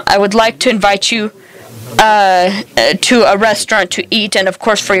 Tell them, I would like to invite you to a restaurant to eat, and of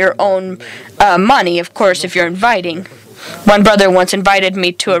course for your own money, of course, if you're inviting. One brother once invited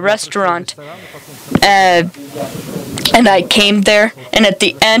me to a restaurant, and I came there, and at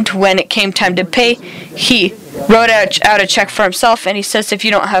the end, when it came time to pay, he wrote out a check for himself, and he says, if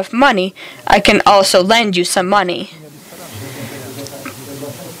you don't have money, I can also lend you some money.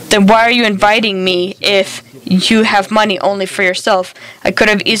 Then why are you inviting me if you have money only for yourself? I could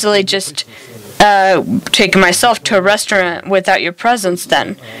have easily just taken myself to a restaurant without your presence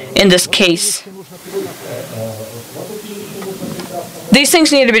then, in this case. These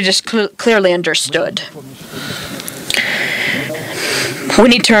things need to be just clearly understood. We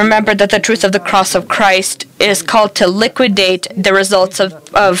need to remember that the truth of the cross of Christ is called to liquidate the results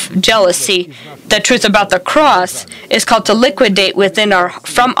of jealousy. The truth about the cross is called to liquidate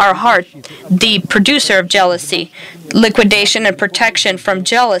from our heart the producer of jealousy. Liquidation and protection from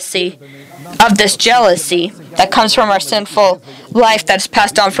jealousy, of this jealousy that comes from our sinful life that is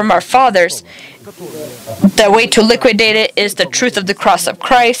passed on from our fathers. The way to liquidate it is the truth of the cross of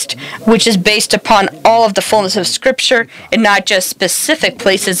Christ, which is based upon all of the fullness of Scripture and not just specific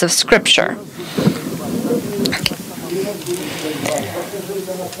places of Scripture.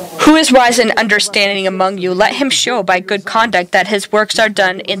 Who is wise and understanding among you? Let him show by good conduct that his works are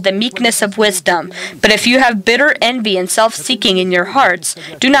done in the meekness of wisdom. But if you have bitter envy and self-seeking in your hearts,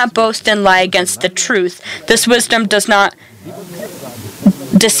 do not boast and lie against the truth. This wisdom does not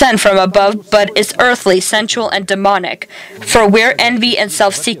descend from above, but is earthly, sensual, and demonic. For where envy and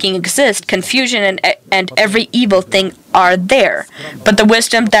self-seeking exist, confusion and every evil thing are there. But the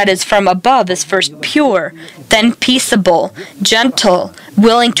wisdom that is from above is first pure, then peaceable, gentle,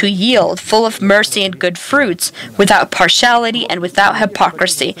 willing to yield, full of mercy and good fruits, without partiality and without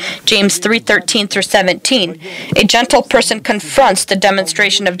hypocrisy. James 3:13 through 17. A gentle person confronts the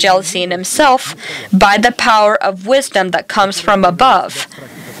demonstration of jealousy in himself by the power of wisdom that comes from above,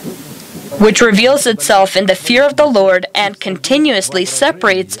 which reveals itself in the fear of the Lord and continuously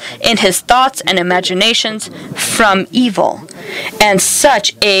separates in his thoughts and imaginations from evil. And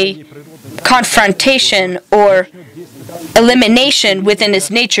such a confrontation or elimination within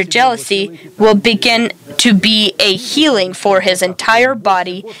his nature, jealousy, will begin to be a healing for his entire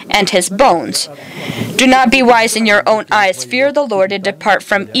body and his bones. Do not be wise in your own eyes. Fear the Lord and depart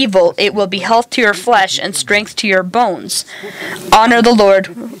from evil. It will be health to your flesh and strength to your bones. Honor the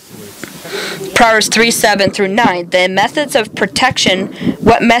Lord. Proverbs 3:7 through 9. The methods of protection,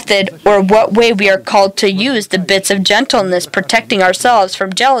 what method or what way we are called to use the bits of gentleness, protecting ourselves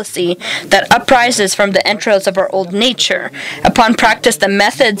from jealousy that uprises from the entrails of our old nature. Upon practice, the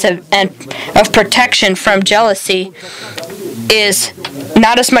methods of protection from jealousy is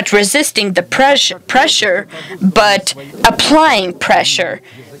not as much resisting the pressure, but applying pressure.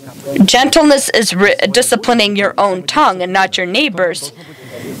 Gentleness is disciplining your own tongue and not your neighbor's.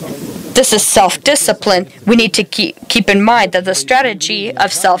 This is self-discipline. We need to keep in mind that the strategy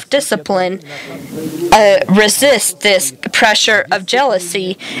of self-discipline resists this pressure of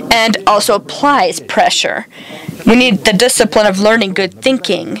jealousy and also applies pressure. We need the discipline of learning good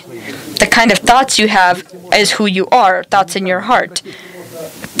thinking. The kind of thoughts you have is who you are, thoughts in your heart.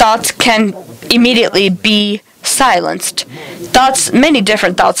 Thoughts can immediately be silenced. Many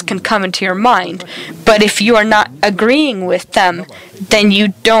different thoughts can come into your mind, but if you are not agreeing with them, then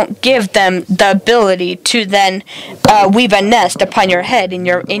you don't give them the ability to then weave a nest upon your head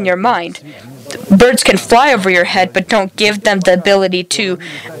in your mind. Birds can fly over your head, but don't give them the ability to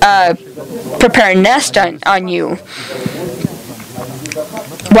prepare a nest on you.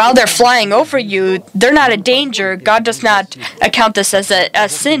 While they're flying over you, they're not a danger. God does not account this as a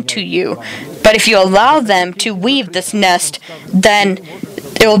sin to you. But if you allow them to weave this nest, then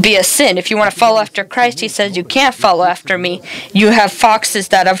it will be a sin. If you want to follow after Christ, he says, you can't follow after me. You have foxes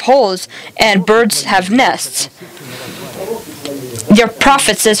that have holes, and birds have nests. Your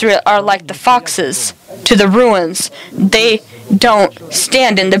prophets, Israel, are like the foxes to the ruins. They don't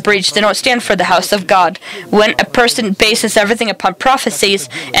stand in the breach. They don't stand for the house of God. When a person bases everything upon prophecies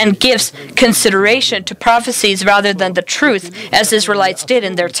and gives consideration to prophecies rather than the truth, as Israelites did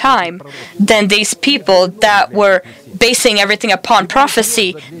in their time, then these people that were basing everything upon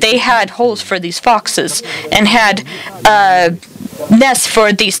prophecy, they had holes for these foxes and had nests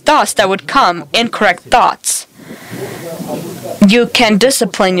for these thoughts that would come, incorrect thoughts. You can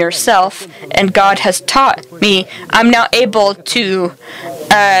discipline yourself, and God has taught me. I'm now able to,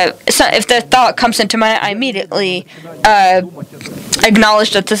 so if the thought comes into my mind, I immediately acknowledge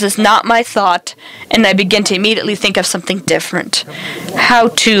that this is not my thought, and I begin to immediately think of something different. How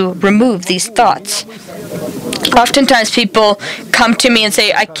to remove these thoughts. Oftentimes people come to me and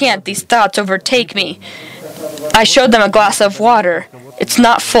say, I can't, these thoughts overtake me. I showed them a glass of water. It's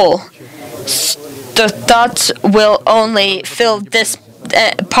not full. The thoughts will only fill this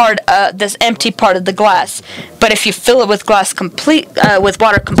this empty part of the glass. But if you fill it with with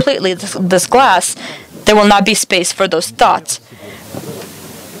water completely, this glass, there will not be space for those thoughts.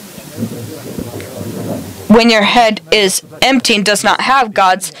 When your head is empty and does not have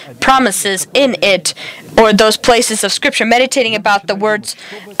God's promises in it, or those places of Scripture, meditating about the words,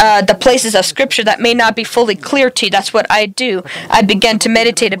 the places of Scripture that may not be fully clear to you, that's what I do. I begin to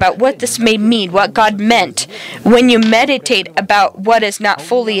meditate about what this may mean, what God meant. When you meditate about what is not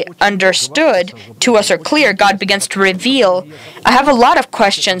fully understood to us or clear, God begins to reveal. I have a lot of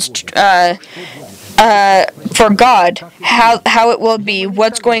questions for God, how it will be,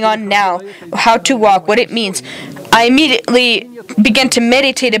 what's going on now, how to walk, what it means. I immediately begin to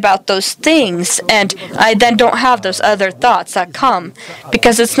meditate about those things, and I then don't have those other thoughts that come,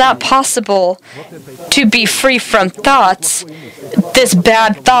 because it's not possible to be free from thoughts, this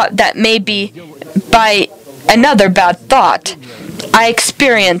bad thought that may be by another bad thought. I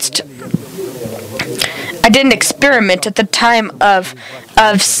didn't experiment at the time I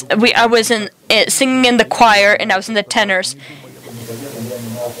was singing in the choir, and I was in the tenors,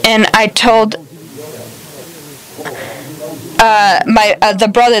 and I told the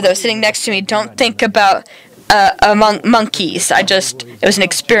brother that was sitting next to me, don't think about among monkeys. It was an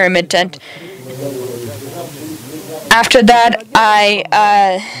experiment, and after that,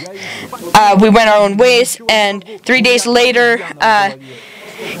 we went our own ways, and 3 days later,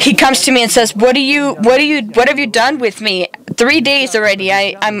 he comes to me and says, what have you done with me? 3 days already.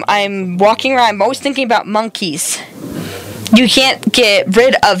 I'm walking around. I'm always thinking about monkeys. You can't get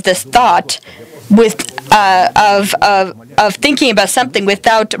rid of this thought of thinking about something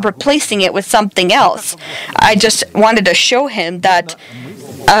without replacing it with something else. I just wanted to show him that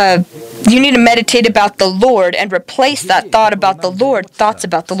you need to meditate about the Lord and replace that thoughts about the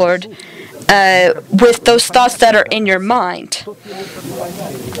Lord, with those thoughts that are in your mind.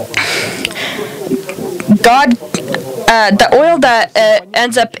 God, the oil that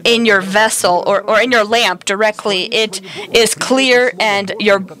ends up in your vessel or in your lamp directly, it is clear and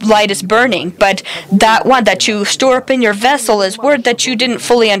your light is burning. But that one that you store up in your vessel is word that you didn't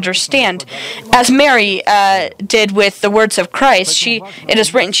fully understand. As Mary did with the words of Christ, it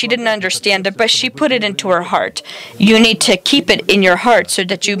is written she didn't understand it, but she put it into her heart. You need to keep it in your heart so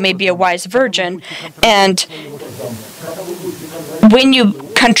that you may be a wise virgin. And when you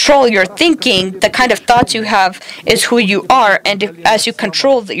control your thinking, the kind of thoughts you have is who you are, and as you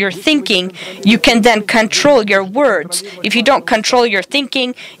control your thinking, you can then control your words. If you don't control your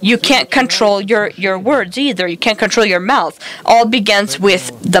thinking, you can't control your words either. You can't control your mouth. All begins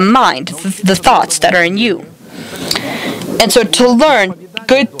with the mind, the thoughts that are in you. And so to learn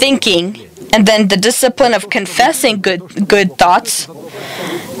good thinking, and then the discipline of confessing good thoughts,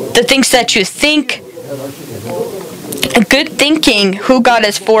 the things that you think, good thinking, who God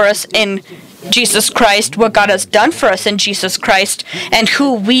is for us in Jesus Christ, what God has done for us in Jesus Christ, and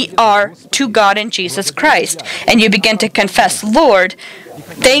who we are to God in Jesus Christ. And you begin to confess, Lord,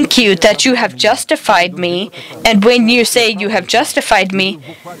 thank you that you have justified me. And when you say you have justified me,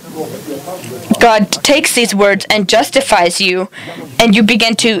 God takes these words and justifies you, and you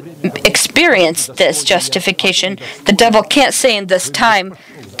begin to experience this justification. The devil can't say in this time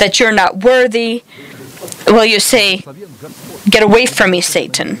that you're not worthy. Well, you say, get away from me,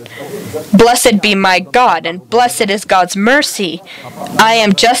 Satan. Blessed be my God, and blessed is God's mercy. I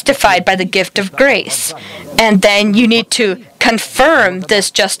am justified by the gift of grace. And then you need to confirm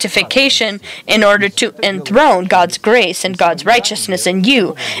this justification in order to enthrone God's grace and God's righteousness in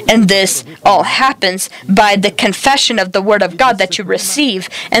you. And this all happens by the confession of the Word of God that you receive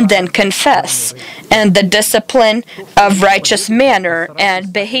and then confess. And the discipline of righteous manner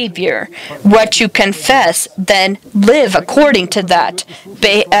and behavior. What you confess, then live according to that.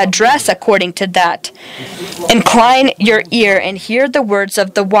 Dress according to that. Incline your ear and hear the words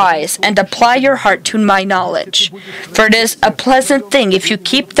of the wise, and apply your heart to my knowledge. For it is a pleasant thing if you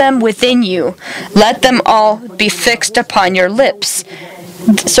keep them within you. Let them all be fixed upon your lips,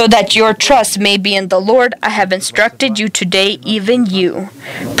 so that your trust may be in the Lord. I have instructed you today, even you.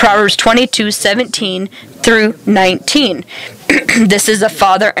 Proverbs 22:17 through 19. This is a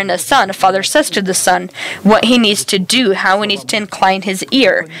father and a son. A father says to the son what he needs to do, how he needs to incline his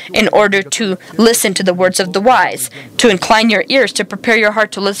ear in order to listen to the words of the wise. To incline your ears, to prepare your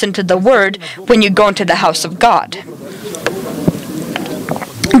heart to listen to the word when you go into the house of God.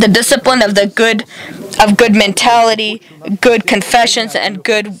 The discipline of good mentality, good confessions, and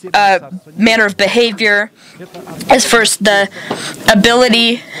good manner of behavior is first the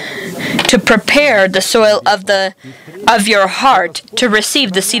ability to prepare the soil of your heart to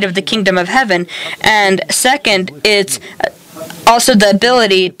receive the seed of the kingdom of heaven, and second, it's also the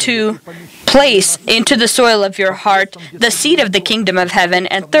ability to place into the soil of your heart the seed of the kingdom of heaven,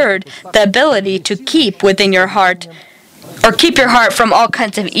 and third, the ability to keep within your heart, or keep your heart from all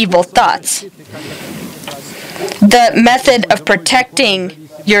kinds of evil thoughts. The method of protecting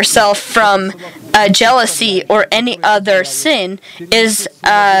yourself from jealousy or any other sin is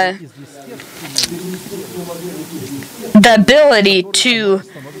the ability to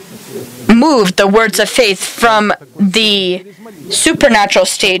move the words of faith from the supernatural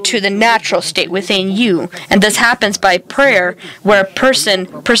state to the natural state within you. And this happens by prayer, where a person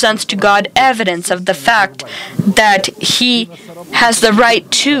presents to God evidence of the fact that he has the right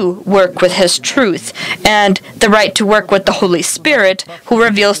to work with his truth and the right to work with the Holy Spirit, who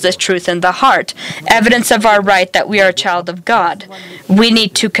reveals this truth in the heart. Evidence of our right that we are a child of God. We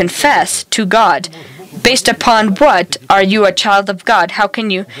need to confess to God. Based upon what are you a child of God? How can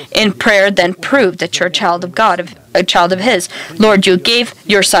you in prayer then prove that you're a child of God, a child of His? Lord, you gave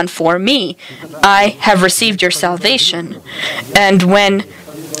your Son for me. I have received your salvation. And when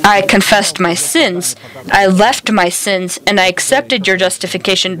I confessed my sins, I left my sins, and I accepted your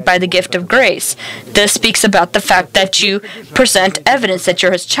justification by the gift of grace. This speaks about the fact that you present evidence that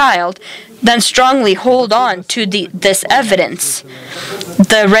you're His child then strongly hold on to this evidence,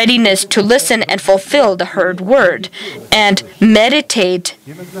 the readiness to listen and fulfill the heard word, and meditate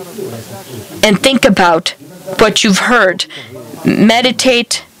and think about what you've heard.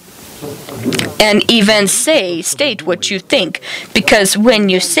 Meditate and even state what you think. Because when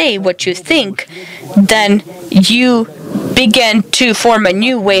you say what you think, then you begin to form a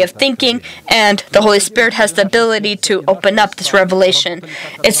new way of thinking, and the Holy Spirit has the ability to open up this revelation.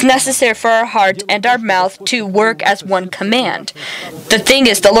 It's necessary for our heart and our mouth to work as one command. The thing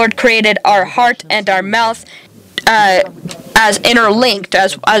is, the Lord created our heart and our mouth as interlinked,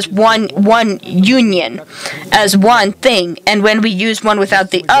 as one union, as one thing. And when we use one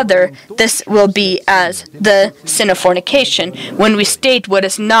without the other, this will be as the sin of fornication. When we state what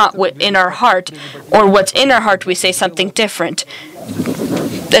is not in our heart, or what's in our heart, we say something different.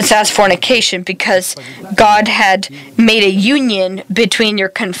 It's as fornication, because God had made a union between your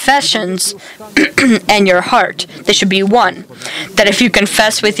confessions and your heart. They should be one. That if you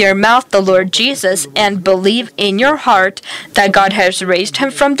confess with your mouth the Lord Jesus and believe in your heart that God has raised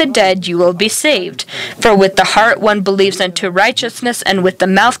him from the dead, you will be saved. For with the heart one believes unto righteousness, and with the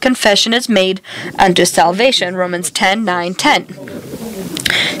mouth confession is made unto salvation. Romans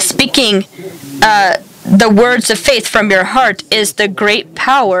 10:9-10. Speaking the words of faith from your heart is the great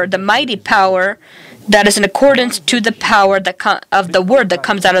power, the mighty power that is in accordance to the power of the word that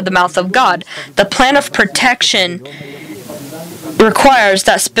comes out of the mouth of God. The plan of protection requires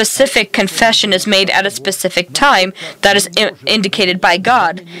that specific confession is made at a specific time that is indicated by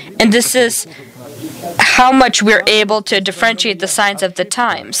God. And this is how much we're able to differentiate the signs of the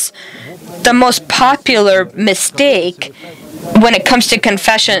times. The most popular mistake when it comes to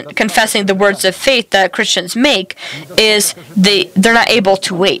confessing the words of faith that Christians make is they're not able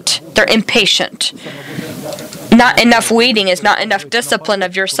to wait. They're impatient. Not enough waiting is not enough discipline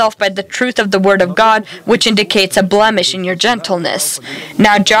of yourself by the truth of the word of God, which indicates a blemish in your gentleness.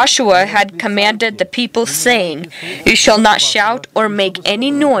 Now Joshua had commanded the people, saying, You shall not shout or make any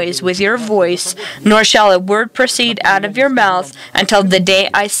noise with your voice, nor shall a word proceed out of your mouth until the day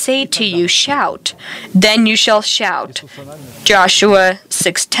I say to you, Shout. Then you shall shout. Joshua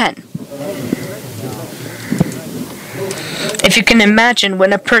 6:10. If you can imagine,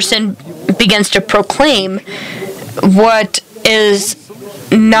 when a person begins to proclaim what is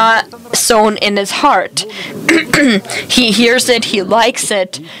not sown in his heart, he hears it, he likes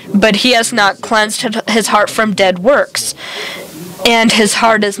it, but he has not cleansed his heart from dead works, and his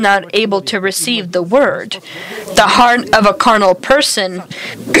heart is not able to receive the word. The heart of a carnal person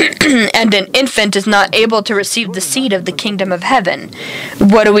and an infant is not able to receive the seed of the kingdom of heaven.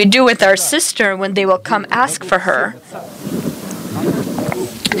 What do we do with our sister when they will come ask for her?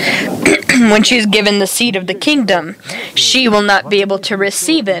 When she is given the seed of the kingdom, she will not be able to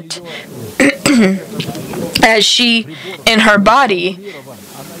receive it, as she, in her body,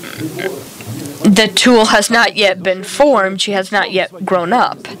 the tool has not yet been formed, she has not yet grown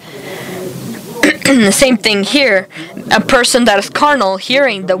up. The same thing here. A person that is carnal,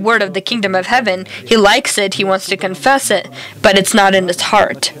 hearing the word of the kingdom of heaven, he likes it, he wants to confess it, but it's not in his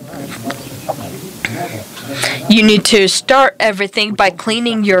heart. You need to start everything by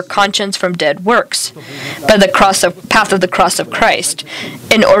cleaning your conscience from dead works, by the path of the cross of Christ,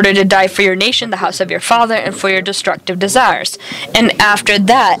 in order to die for your nation, the house of your father, and for your destructive desires. And after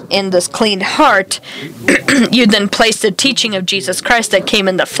that, in this clean heart, you then place the teaching of Jesus Christ that came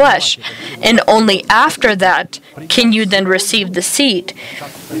in the flesh, and only after that can you then receive the seed.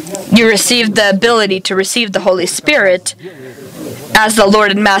 You receive the ability to receive the Holy Spirit as the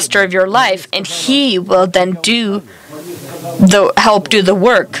Lord and Master of your life, and He will then help do the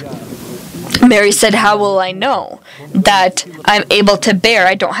work. Mary said, How will I know that I'm able to bear?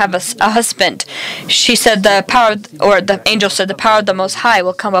 I don't have a husband. She said, the angel said, the power of the Most High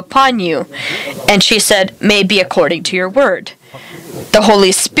will come upon you. And she said, May be according to your word. The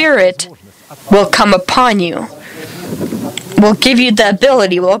Holy Spirit will come upon you, will give you the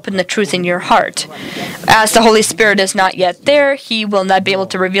ability, will open the truth in your heart. As the Holy Spirit is not yet there, He will not be able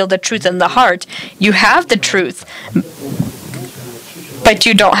to reveal the truth in the heart. You have the truth, but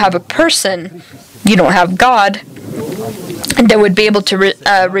you don't have a person, you don't have God, that would be able to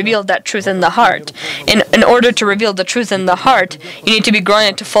reveal that truth in the heart. In order to reveal the truth in the heart, you need to be growing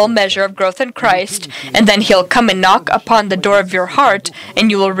into full measure of growth in Christ, and then He'll come and knock upon the door of your heart,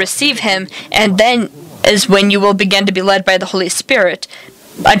 and you will receive Him, and then is when you will begin to be led by the Holy Spirit.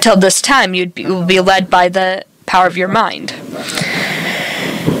 Until this time, you will be led by the power of your mind.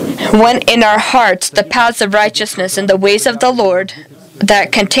 When in our hearts the paths of righteousness and the ways of the Lord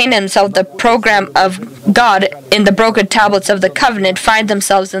that contain in themselves the program of God in the broken tablets of the covenant find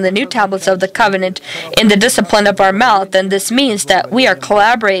themselves in the new tablets of the covenant in the discipline of our mouth, then this means that we are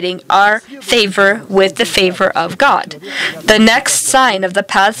collaborating our favor with the favor of God. The next sign of the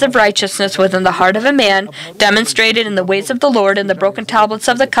paths of righteousness within the heart of a man, demonstrated in the ways of the Lord in the broken tablets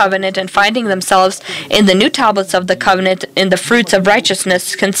of the covenant and finding themselves in the new tablets of the covenant in the fruits of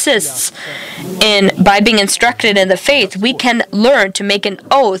righteousness, consists in, by being instructed in the faith, we can learn to make an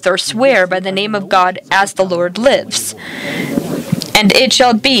oath or swear by the name of God as the Lord lives. And it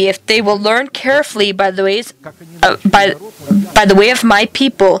shall be, if they will learn carefully by the ways, by the way of my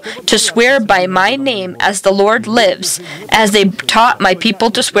people, to swear by my name as the Lord lives, as they taught my people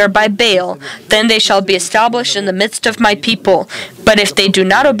to swear by Baal, then they shall be established in the midst of my people. But if they do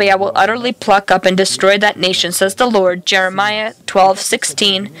not obey, I will utterly pluck up and destroy that nation, says the Lord. Jeremiah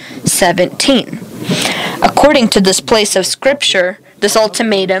 12:16, 17. According to this place of Scripture, this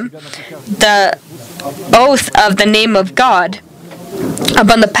ultimatum, the oath of the name of God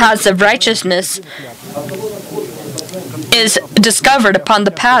upon the paths of righteousness is discovered upon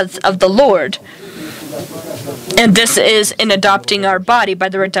the paths of the Lord. And this is in adopting our body by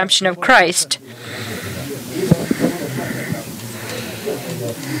the redemption of Christ.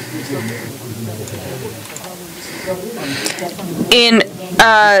 In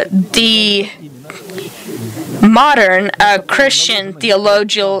the modern Christian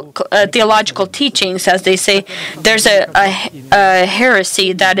theological teachings, as they say, there's a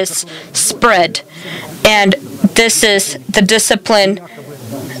heresy that is spread, and this is the discipline,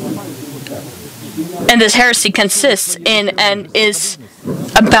 and this heresy consists in and is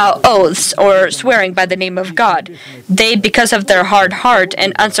about oaths or swearing by the name of God. They, because of their hard heart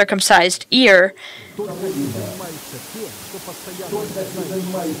and uncircumcised ear,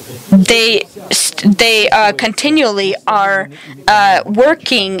 they continually are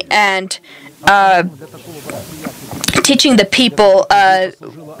working and teaching the people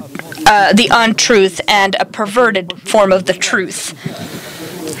the untruth and a perverted form of the truth.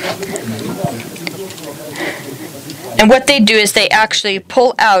 And what they do is they actually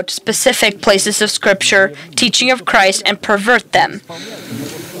pull out specific places of Scripture, teaching of Christ, and pervert them.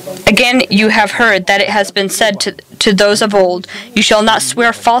 Again, you have heard that it has been said to those of old, "You shall not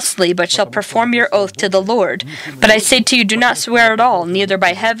swear falsely, but shall perform your oath to the Lord. But I say to you, do not swear at all, neither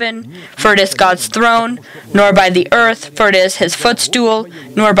by heaven, for it is God's throne, nor by the earth, for it is his footstool,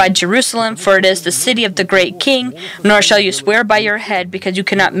 nor by Jerusalem, for it is the city of the great King, nor shall you swear by your head, because you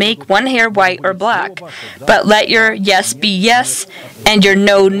cannot make one hair white or black. But let your yes be yes, and your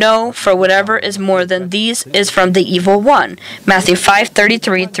no, no, for whatever is more than these is from the evil one." Matthew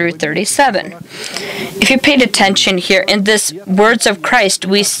 5:33 through 37. If you paid attention here in this words of Christ,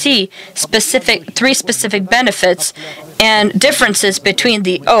 we see three specific benefits and differences between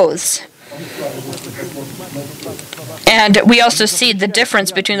the oaths. And we also see the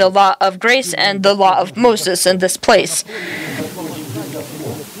difference between the law of grace and the law of Moses in this place.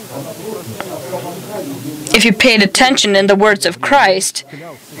 If you paid attention in the words of Christ,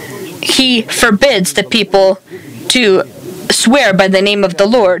 he forbids the people to swear by the name of the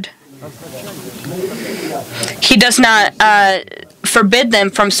Lord. He does not forbid them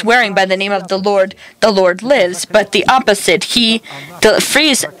from swearing by the name of the Lord lives, but the opposite. He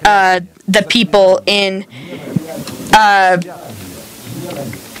frees the people in...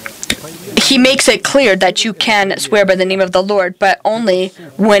 He makes it clear that you can swear by the name of the Lord, but only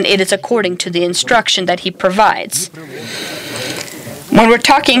when it is according to the instruction that he provides. When we're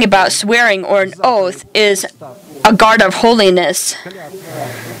talking about swearing or an oath is a guard of holiness.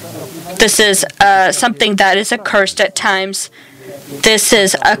 This is something that is accursed at times. This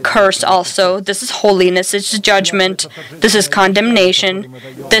is a curse also. This is holiness. This is judgment. This is condemnation.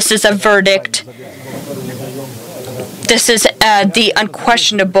 This is a verdict. This is the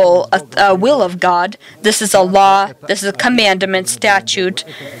unquestionable will of God. This is a law. This is a commandment, statute,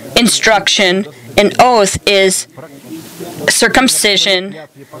 instruction. An oath is circumcision.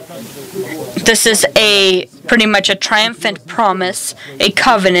 This is pretty much a triumphant promise, a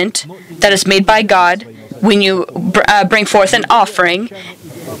covenant that is made by God when you bring forth an offering.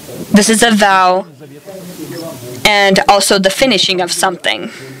 This is a vow and also the finishing of something.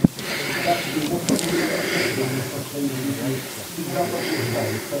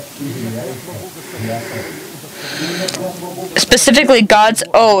 Specifically, God's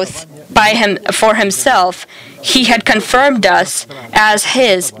oath for himself, he had confirmed us as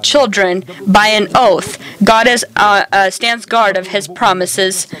his children by an oath. God stands guard of his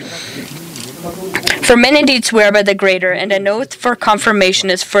promises. For men indeed swear by the greater, and an oath for confirmation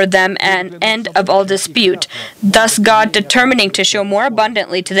is for them an end of all dispute. Thus God, determining to show more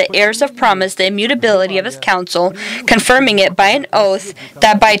abundantly to the heirs of promise the immutability of his counsel, confirming it by an oath,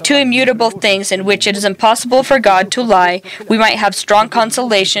 that by two immutable things in which it is impossible for God to lie, we might have strong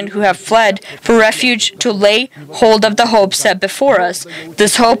consolation who have fled for refuge to lay hold of the hope set before us.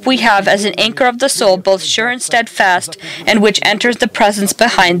 This hope we have as an anchor of the soul, both sure and steadfast, and which enters the presence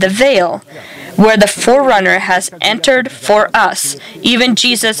behind the veil, where the forerunner has entered for us, even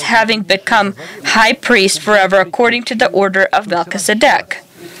Jesus having become high priest forever according to the order of Melchizedek.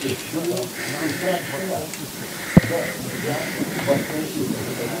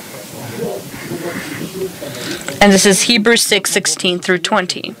 And this is Hebrews 6:16 through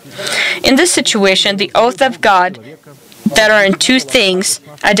 20. In this situation, the oath of God that are in two things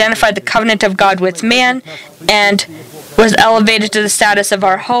identified the covenant of God with man and was elevated to the status of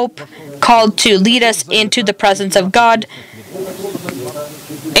our hope, called to lead us into the presence of God,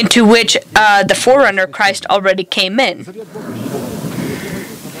 into which the forerunner Christ already came in.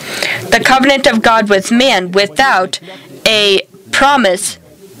 The covenant of God with man without a promise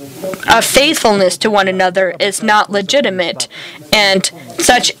of faithfulness to one another is not legitimate, and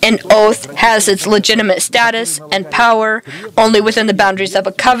such an oath has its legitimate status and power only within the boundaries of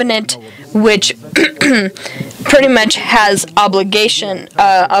a covenant, which pretty much has obligation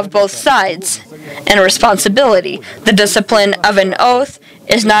of both sides and a responsibility. The discipline of an oath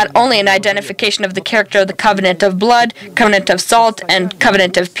is not only an identification of the character of the covenant of blood, covenant of salt, and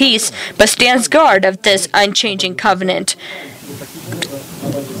covenant of peace, but stands guard of this unchanging covenant.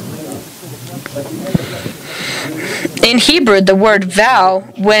 In Hebrew, the word vow,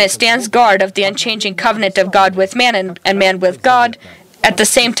 when it stands guard of the unchanging covenant of God with man and man with God, at the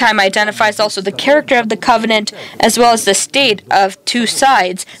same time identifies also the character of the covenant as well as the state of two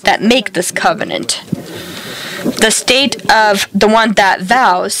sides that make this covenant. The state of the one that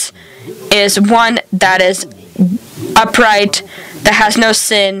vows is one that is upright, that has no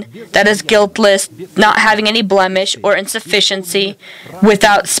sin, that is guiltless, not having any blemish or insufficiency,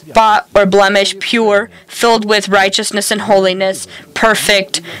 without spot or blemish, pure, filled with righteousness and holiness,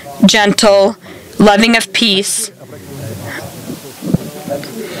 perfect, gentle, loving of peace.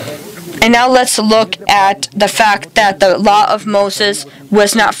 And now let's look at the fact that the law of Moses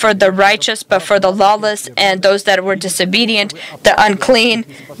was not for the righteous, but for the lawless and those that were disobedient, the unclean,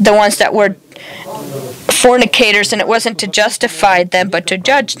 the ones that were fornicators, and it wasn't to justify them, but to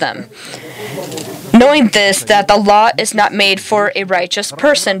judge them. Knowing this, that the law is not made for a righteous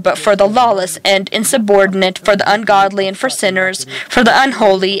person, but for the lawless and insubordinate, for the ungodly and for sinners, for the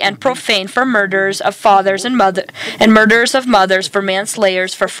unholy and profane, for murderers of fathers and murderers of mothers, for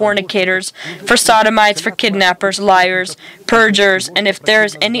manslayers, for fornicators, for sodomites, for kidnappers, liars, perjurers, and if there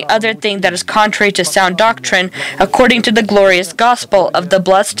is any other thing that is contrary to sound doctrine, according to the glorious gospel of the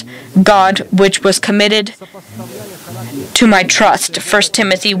blessed God, which was committed to my trust. 1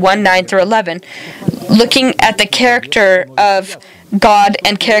 Timothy 1:9 through 11. Looking at the character of God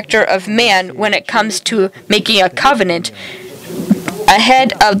and character of man when it comes to making a covenant,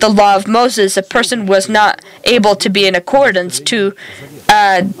 ahead of the law of Moses, a person was not able to be in accordance to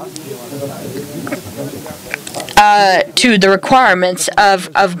the requirements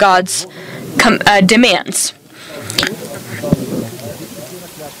of God's demands.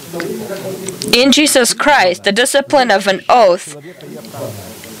 In Jesus Christ, the discipline of an oath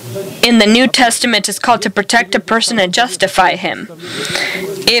in the New Testament is called to protect a person and justify him.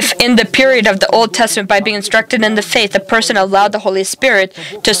 If in the period of the Old Testament, by being instructed in the faith, a person allowed the Holy Spirit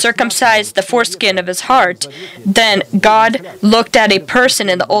to circumcise the foreskin of his heart, then God looked at a person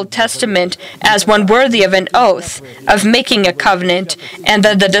in the Old Testament as one worthy of an oath, of making a covenant, and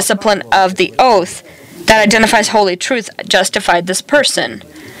that the discipline of the oath that identifies holy truth justified this person.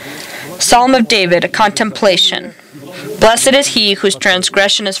 Psalm of David, a contemplation. Blessed is he whose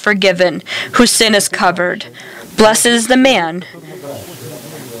transgression is forgiven, whose sin is covered. Blessed is the man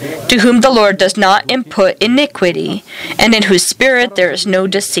to whom the Lord does not impute iniquity, and in whose spirit there is no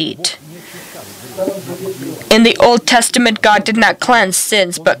deceit. In the Old Testament, God did not cleanse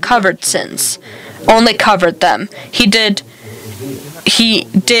sins, but covered sins. Only covered them. He did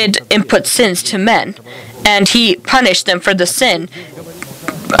impute sins to men, and he punished them for the sin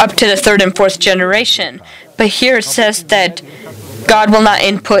up to the third and fourth generation. But here it says that God will not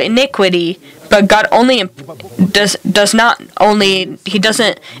impute iniquity, but God only he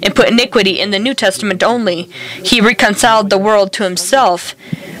doesn't impute iniquity in the New Testament only. He reconciled the world to himself.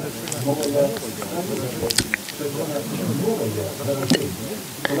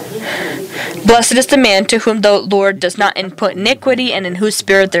 Blessed is the man to whom the Lord does not impute iniquity, and in whose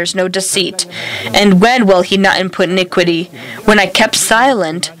spirit there is no deceit. And when will he not impute iniquity? When I kept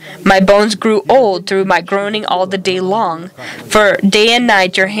silent, my bones grew old through my groaning all the day long. For day and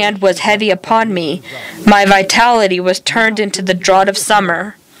night your hand was heavy upon me. My vitality was turned into the drought of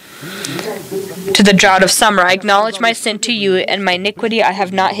summer. I acknowledge my sin to you, and my iniquity I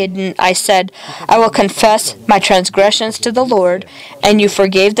have not hidden. I said, I will confess my transgressions to the Lord, and you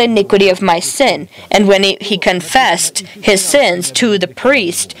forgave the iniquity of my sin. And when he confessed his sins to the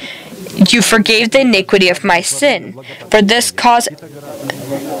priest, you forgave the iniquity of my sin. For this cause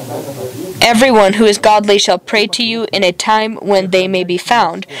everyone who is godly shall pray to you in a time when they may be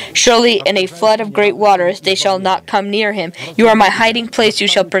found. Surely in a flood of great waters they shall not come near him. You are my hiding place. You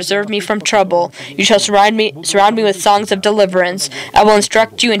shall preserve me from trouble. You shall surround me with songs of deliverance. I will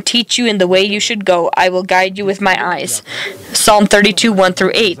instruct you and teach you in the way you should go. I will guide you with my eyes. Psalm 32,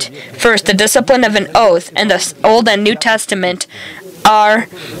 1-8. First, the discipline of an oath and the Old and New Testament are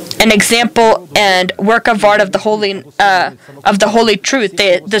an example and work of art of the holy truth.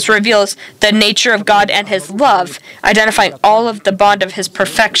 This reveals the nature of God and his love, identifying all of the bond of his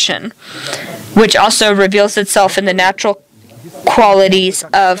perfection, which also reveals itself in the natural qualities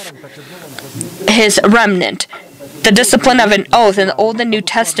of his remnant. The discipline of an oath in the Old and New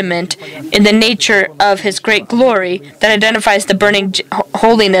Testament in the nature of his great glory that identifies the burning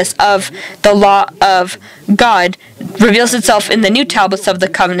holiness of the law of God reveals itself in the new tablets of the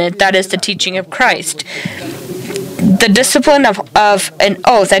covenant, that is the teaching of Christ. The discipline of an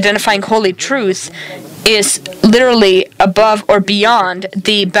oath identifying holy truth is literally above or beyond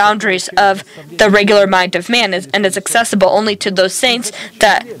the boundaries of the regular mind of man, and is accessible only to those saints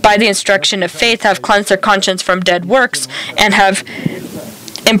that by the instruction of faith have cleansed their conscience from dead works and have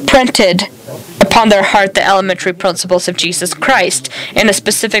imprinted upon their heart the elementary principles of Jesus Christ. In a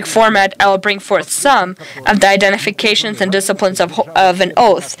specific format, I will bring forth some of the identifications and disciplines of an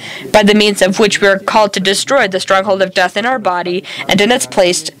oath, by the means of which we are called to destroy the stronghold of death in our body, and in its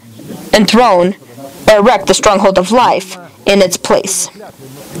place enthrone or erect the stronghold of life in its place.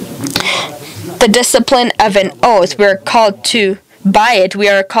 The discipline of an oath, we are called to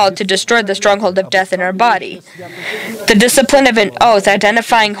destroy the stronghold of death in our body. The discipline of an oath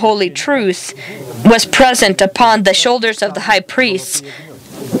identifying holy truth was present upon the shoulders of the high priests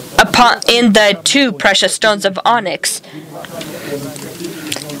in the 2 precious stones of onyx.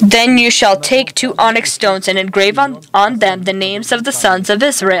 Then you shall take 2 onyx stones and engrave on them the names of the sons of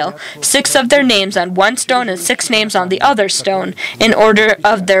Israel, 6 of their names on one stone and 6 names on the other stone, in order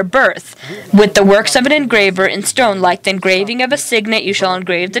of their birth. With the works of an engraver in stone, like the engraving of a signet, you shall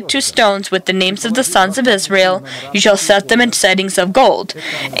engrave the 2 stones with the names of the sons of Israel. You shall set them in settings of gold.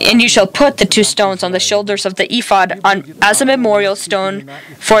 And you shall put the 2 stones on the shoulders of the ephod as a memorial stone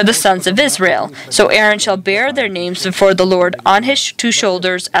for the sons of Israel. So Aaron shall bear their names before the Lord on his 2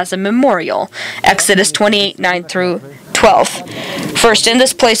 shoulders as a memorial. Exodus 28, 9-12. First, in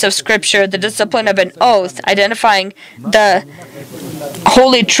this place of Scripture, the discipline of an oath, identifying the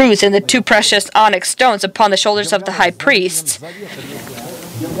holy truth in the 2 precious onyx stones upon the shoulders of the high priests,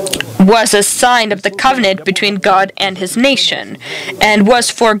 was a sign of the covenant between God and his nation, and was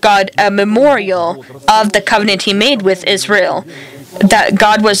for God a memorial of the covenant he made with Israel, that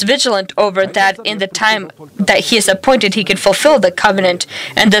God was vigilant over, that in the time that he is appointed he could fulfill the covenant.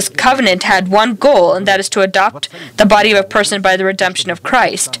 And this covenant had one goal, and that is to adopt the body of a person by the redemption of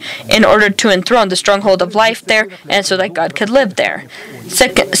Christ, in order to enthrone the stronghold of life there, and so that God could live there.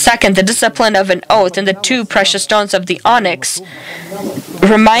 Second, the discipline of an oath in the 2 precious stones of the onyx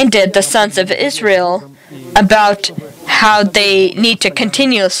reminded the sons of Israel about how they need to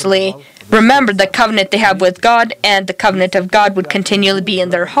continuously remember the covenant they have with God, and the covenant of God would continually be in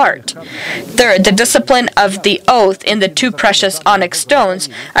their heart. Third, the discipline of the oath in the 2 precious onyx stones,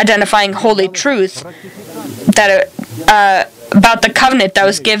 identifying holy truth that about the covenant that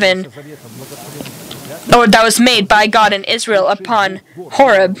was given, or that was made by God and Israel upon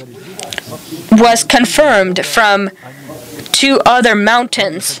Horeb, was confirmed from 2 other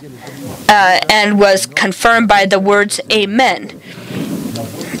mountains, and was confirmed by the words Amen.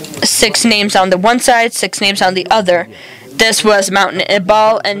 6 names on the one side, 6 names on the other. This was Mountain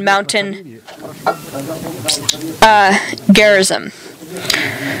Ebal and Mountain Gerizim.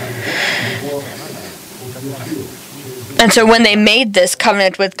 And so when they made this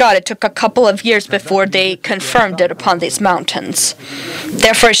covenant with God, it took a couple of years before they confirmed it upon these mountains.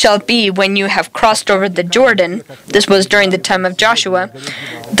 Therefore it shall be, when you have crossed over the Jordan, this was during the time of Joshua,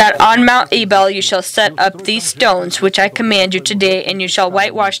 that on Mount Ebal you shall set up these stones, which I command you today, and you shall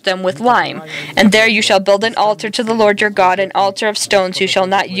whitewash them with lime. And there you shall build an altar to the Lord your God, an altar of stones. You shall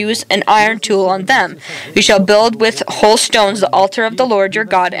not use an iron tool on them. You shall build with whole stones the altar of the Lord your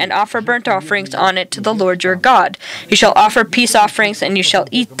God, and offer burnt offerings on it to the Lord your God. You shall offer peace offerings, and you shall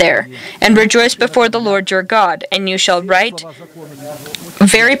eat there, and rejoice before the Lord your God. And you shall write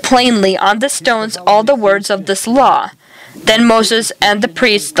very plainly on the stones all the words of this law. Then Moses and the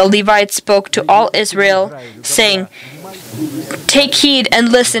priests, the Levites, spoke to all Israel, saying, Take heed and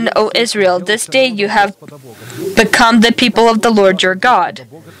listen, O Israel. This day you have become the people of the Lord your God.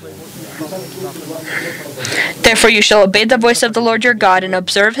 Therefore you shall obey the voice of the Lord your God, and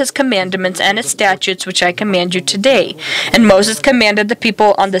observe his commandments and his statutes which I command you today. And Moses commanded the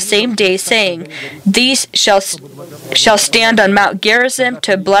people on the same day, saying, These shall stand on Mount Gerizim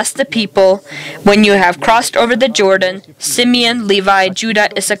to bless the people when you have crossed over the Jordan, Simeon, Levi, Judah,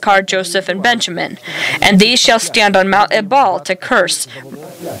 Issachar, Joseph, and Benjamin. And these shall stand on Mount Ebal to curse,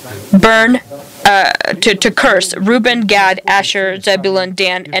 to curse Reuben, Gad, Asher, Zebulun,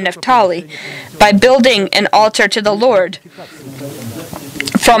 Dan, and Naphtali, by building an altar to the Lord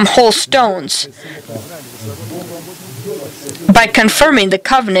from whole stones, by confirming the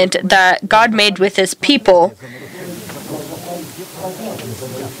covenant that God made with his people.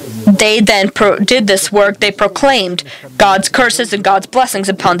 They then did this work. They proclaimed God's curses and God's blessings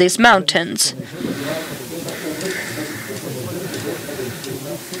upon these mountains.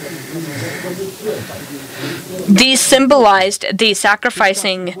 These symbolized the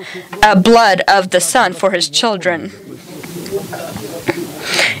sacrificing blood of the Son for his children.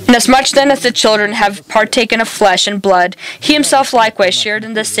 Inasmuch then as the children have partaken of flesh and blood, he himself likewise shared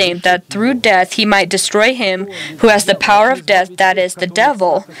in the same, that through death he might destroy him who has the power of death, that is, the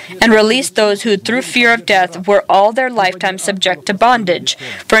devil, and release those who through fear of death were all their lifetime subject to bondage.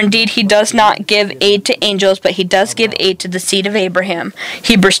 For indeed he does not give aid to angels, but he does give aid to the seed of Abraham.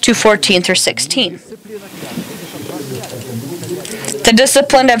 Hebrews 2:14-16. The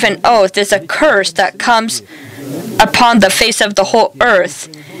discipline of an oath is a curse that comes upon the face of the whole earth.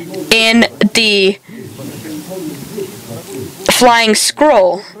 In the flying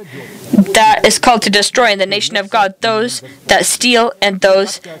scroll that is called to destroy in the nation of God those that steal and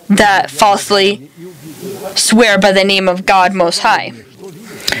those that falsely swear by the name of God Most High.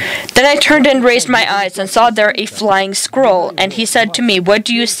 Then I turned and raised my eyes and saw there a flying scroll. And he said to me, What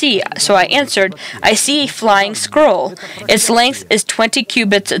do you see? So I answered, I see a flying scroll. Its length is 20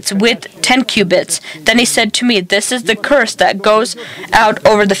 cubits, its width 10 cubits. Then he said to me, This is the curse that goes out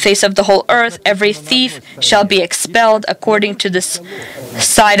over the face of the whole earth. Every thief shall be expelled according to this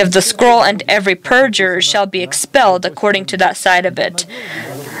side of the scroll, and every perjurer shall be expelled according to that side of it.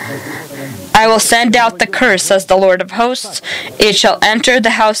 I will send out the curse, says the Lord of hosts. It shall enter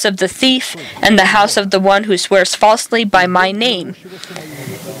the house of the thief and the house of the one who swears falsely by my name.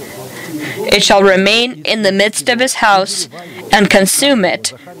 It shall remain in the midst of his house and consume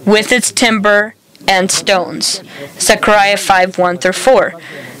it with its timber and stones. Zechariah 5:1-4.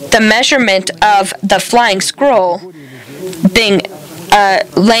 The measurement of the flying scroll being a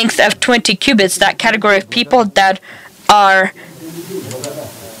length of 20 cubits, that category of people that are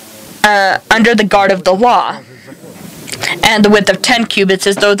under the guard of the law, and the width of 10 cubits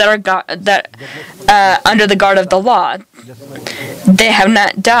is those that are under the guard of the law. They have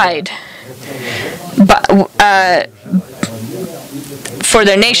not died, but for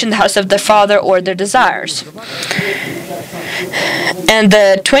their nation, the house of their father, or their desires. And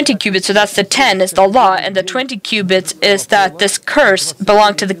the 20 cubits, so that's the 10, is the law, and the 20 cubits is that this curse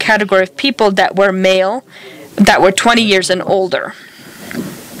belonged to the category of people that were male, that were 20 years and older.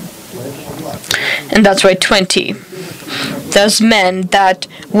 And that's why 20. Those men that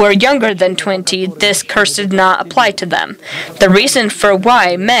were younger than 20, this curse did not apply to them. The reason for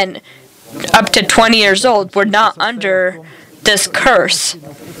why men up to 20 years old were not under this curse,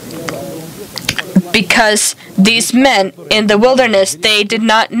 because these men in the wilderness, they did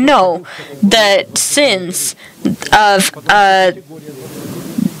not know the sins of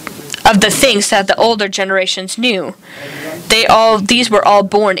the things that the older generations knew. These were all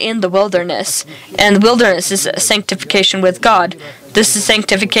born in the wilderness, and the wilderness is sanctification with God. This is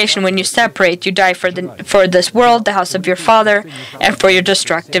sanctification when you separate. You die for this world, the house of your father, and for your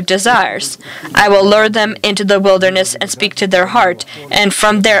destructive desires. I will lure them into the wilderness and speak to their heart, and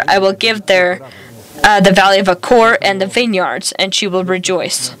from there I will give the valley of Achor and the vineyards, and she will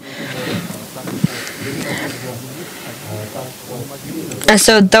rejoice. And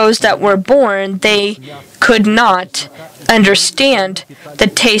so those that were born, they could not understand the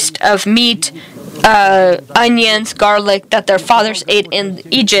taste of meat, onions, garlic that their fathers ate in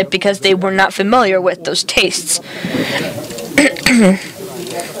Egypt because they were not familiar with those tastes.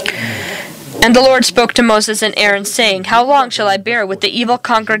 And the Lord spoke to Moses and Aaron, saying, How long shall I bear with the evil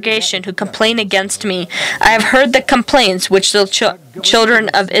congregation who complain against me? I have heard the complaints which the children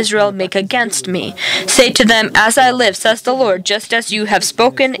of Israel make against me. Say to them, As I live, says the Lord, just as you have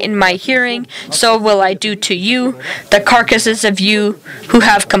spoken in my hearing, so will I do to you. The carcasses of you who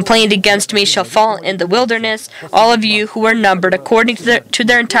have complained against me shall fall in the wilderness, all of you who are numbered according to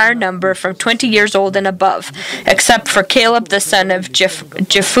their entire number, from 20 years old and above, except for Caleb the son of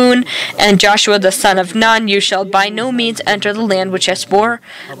Jephunneh and Joshua the son of Nun. You shall by no means enter the land which I swore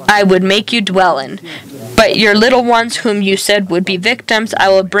I would make you dwell in. But your little ones whom you said would be victims I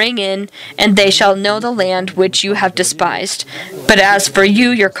will bring in, and they shall know the land which you have despised. But as for you,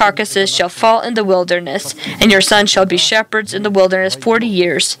 your carcasses shall fall in the wilderness, and your sons shall be shepherds in the wilderness 40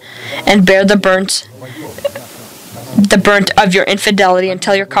 years, and bear the burnt of your infidelity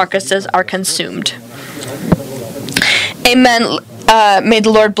until your carcasses are consumed. Amen. May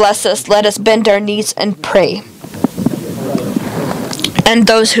the Lord bless us. Let us bend our knees and pray. And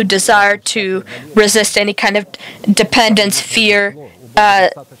those who desire to resist any kind of dependence, fear,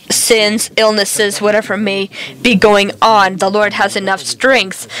 sins, illnesses, whatever may be going on, the Lord has enough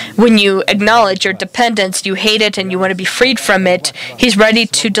strength. When you acknowledge your dependence, you hate it and you want to be freed from it, He's ready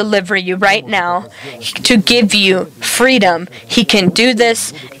to deliver you right now, to give you freedom. He can do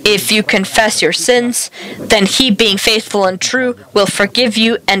this. If you confess your sins, then He, being faithful and true, will forgive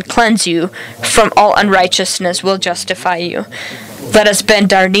you and cleanse you from all unrighteousness, will justify you. Let us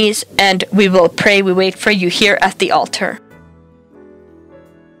bend our knees and we will pray. We wait for you here at the altar.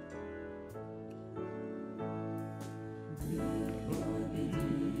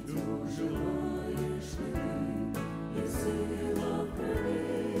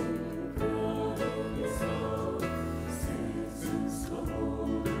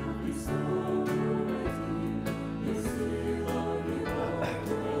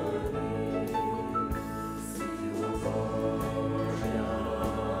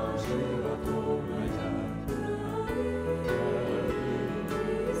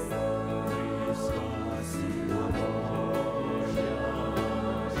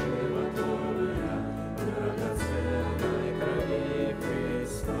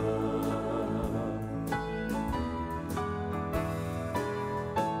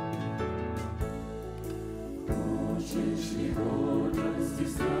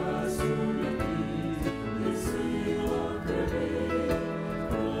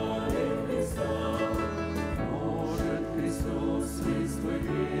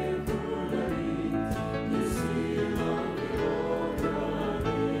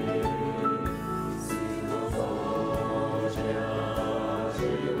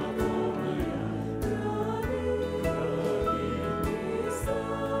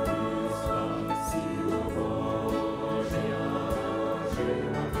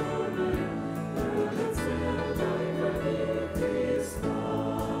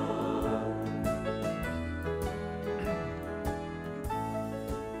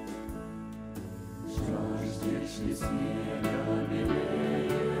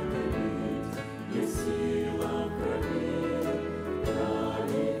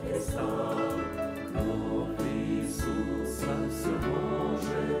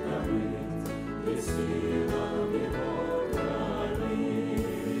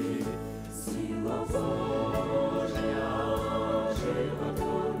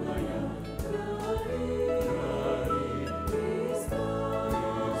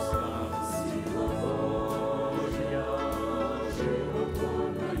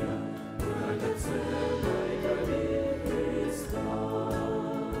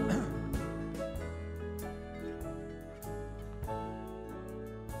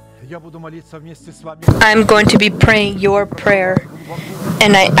 I'm going to be praying your prayer,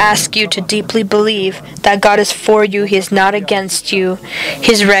 and I ask you to deeply believe that God is for you. He is not against you.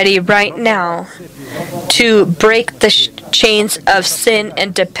 He's ready right now to break the chains of sin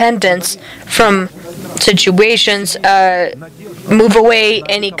and dependence from situations, move away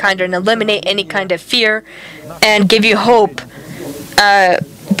any kind and eliminate any kind of fear, and give you hope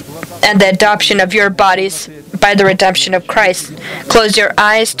and the adoption of your bodies by the redemption of Christ. Close your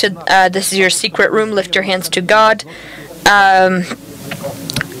eyes to this is your secret room. Lift your hands to God.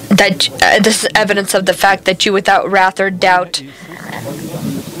 This is evidence of the fact that you, without wrath or doubt,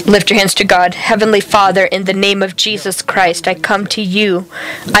 lift your hands to God. Heavenly Father, in the name of Jesus Christ, I come to you.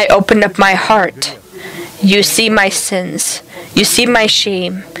 I open up my heart. You see my sins. You see my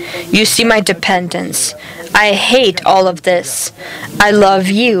shame. You see my dependence. I hate all of this. I love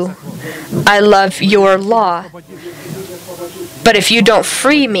you. I love your law. But if you don't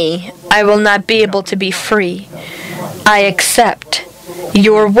free me, I will not be able to be free. I accept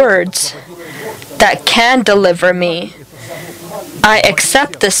your words that can deliver me. I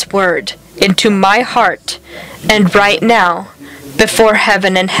accept this word into my heart, and right now, before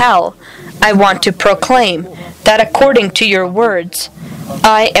heaven and hell, I want to proclaim that according to your words,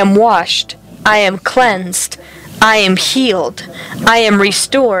 I am washed, I am cleansed, I am healed, I am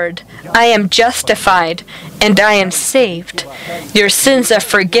restored, I am justified, and I am saved. Your sins are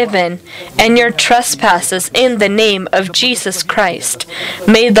forgiven, and your trespasses in the name of Jesus Christ.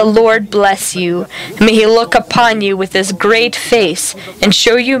 May the Lord bless you. May He look upon you with His great face and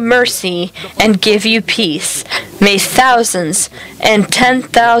show you mercy and give you peace. May thousands and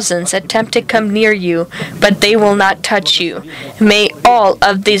 10,000s attempt to come near you, but they will not touch you. May all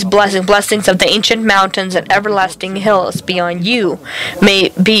of these blessings of the ancient mountains and everlasting hills be on you. May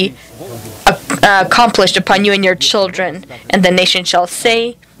be accomplished upon you and your children, and the nation shall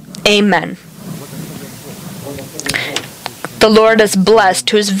say, Amen. The Lord is blessed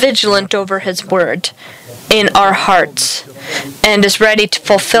who is vigilant over His word in our hearts and is ready to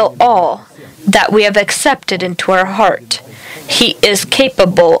fulfill all that we have accepted into our heart. He is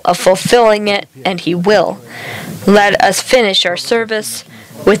capable of fulfilling it, and He will. Let us finish our service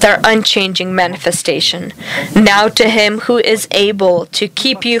with our unchanging manifestation. Now to Him who is able to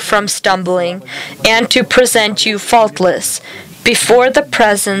keep you from stumbling and to present you faultless before the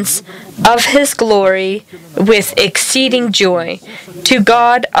presence of His glory with exceeding joy, to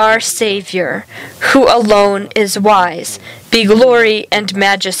God our Savior, who alone is wise, be glory and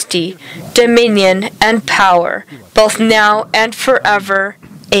majesty, dominion and power, both now and forever.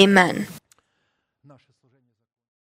 Amen.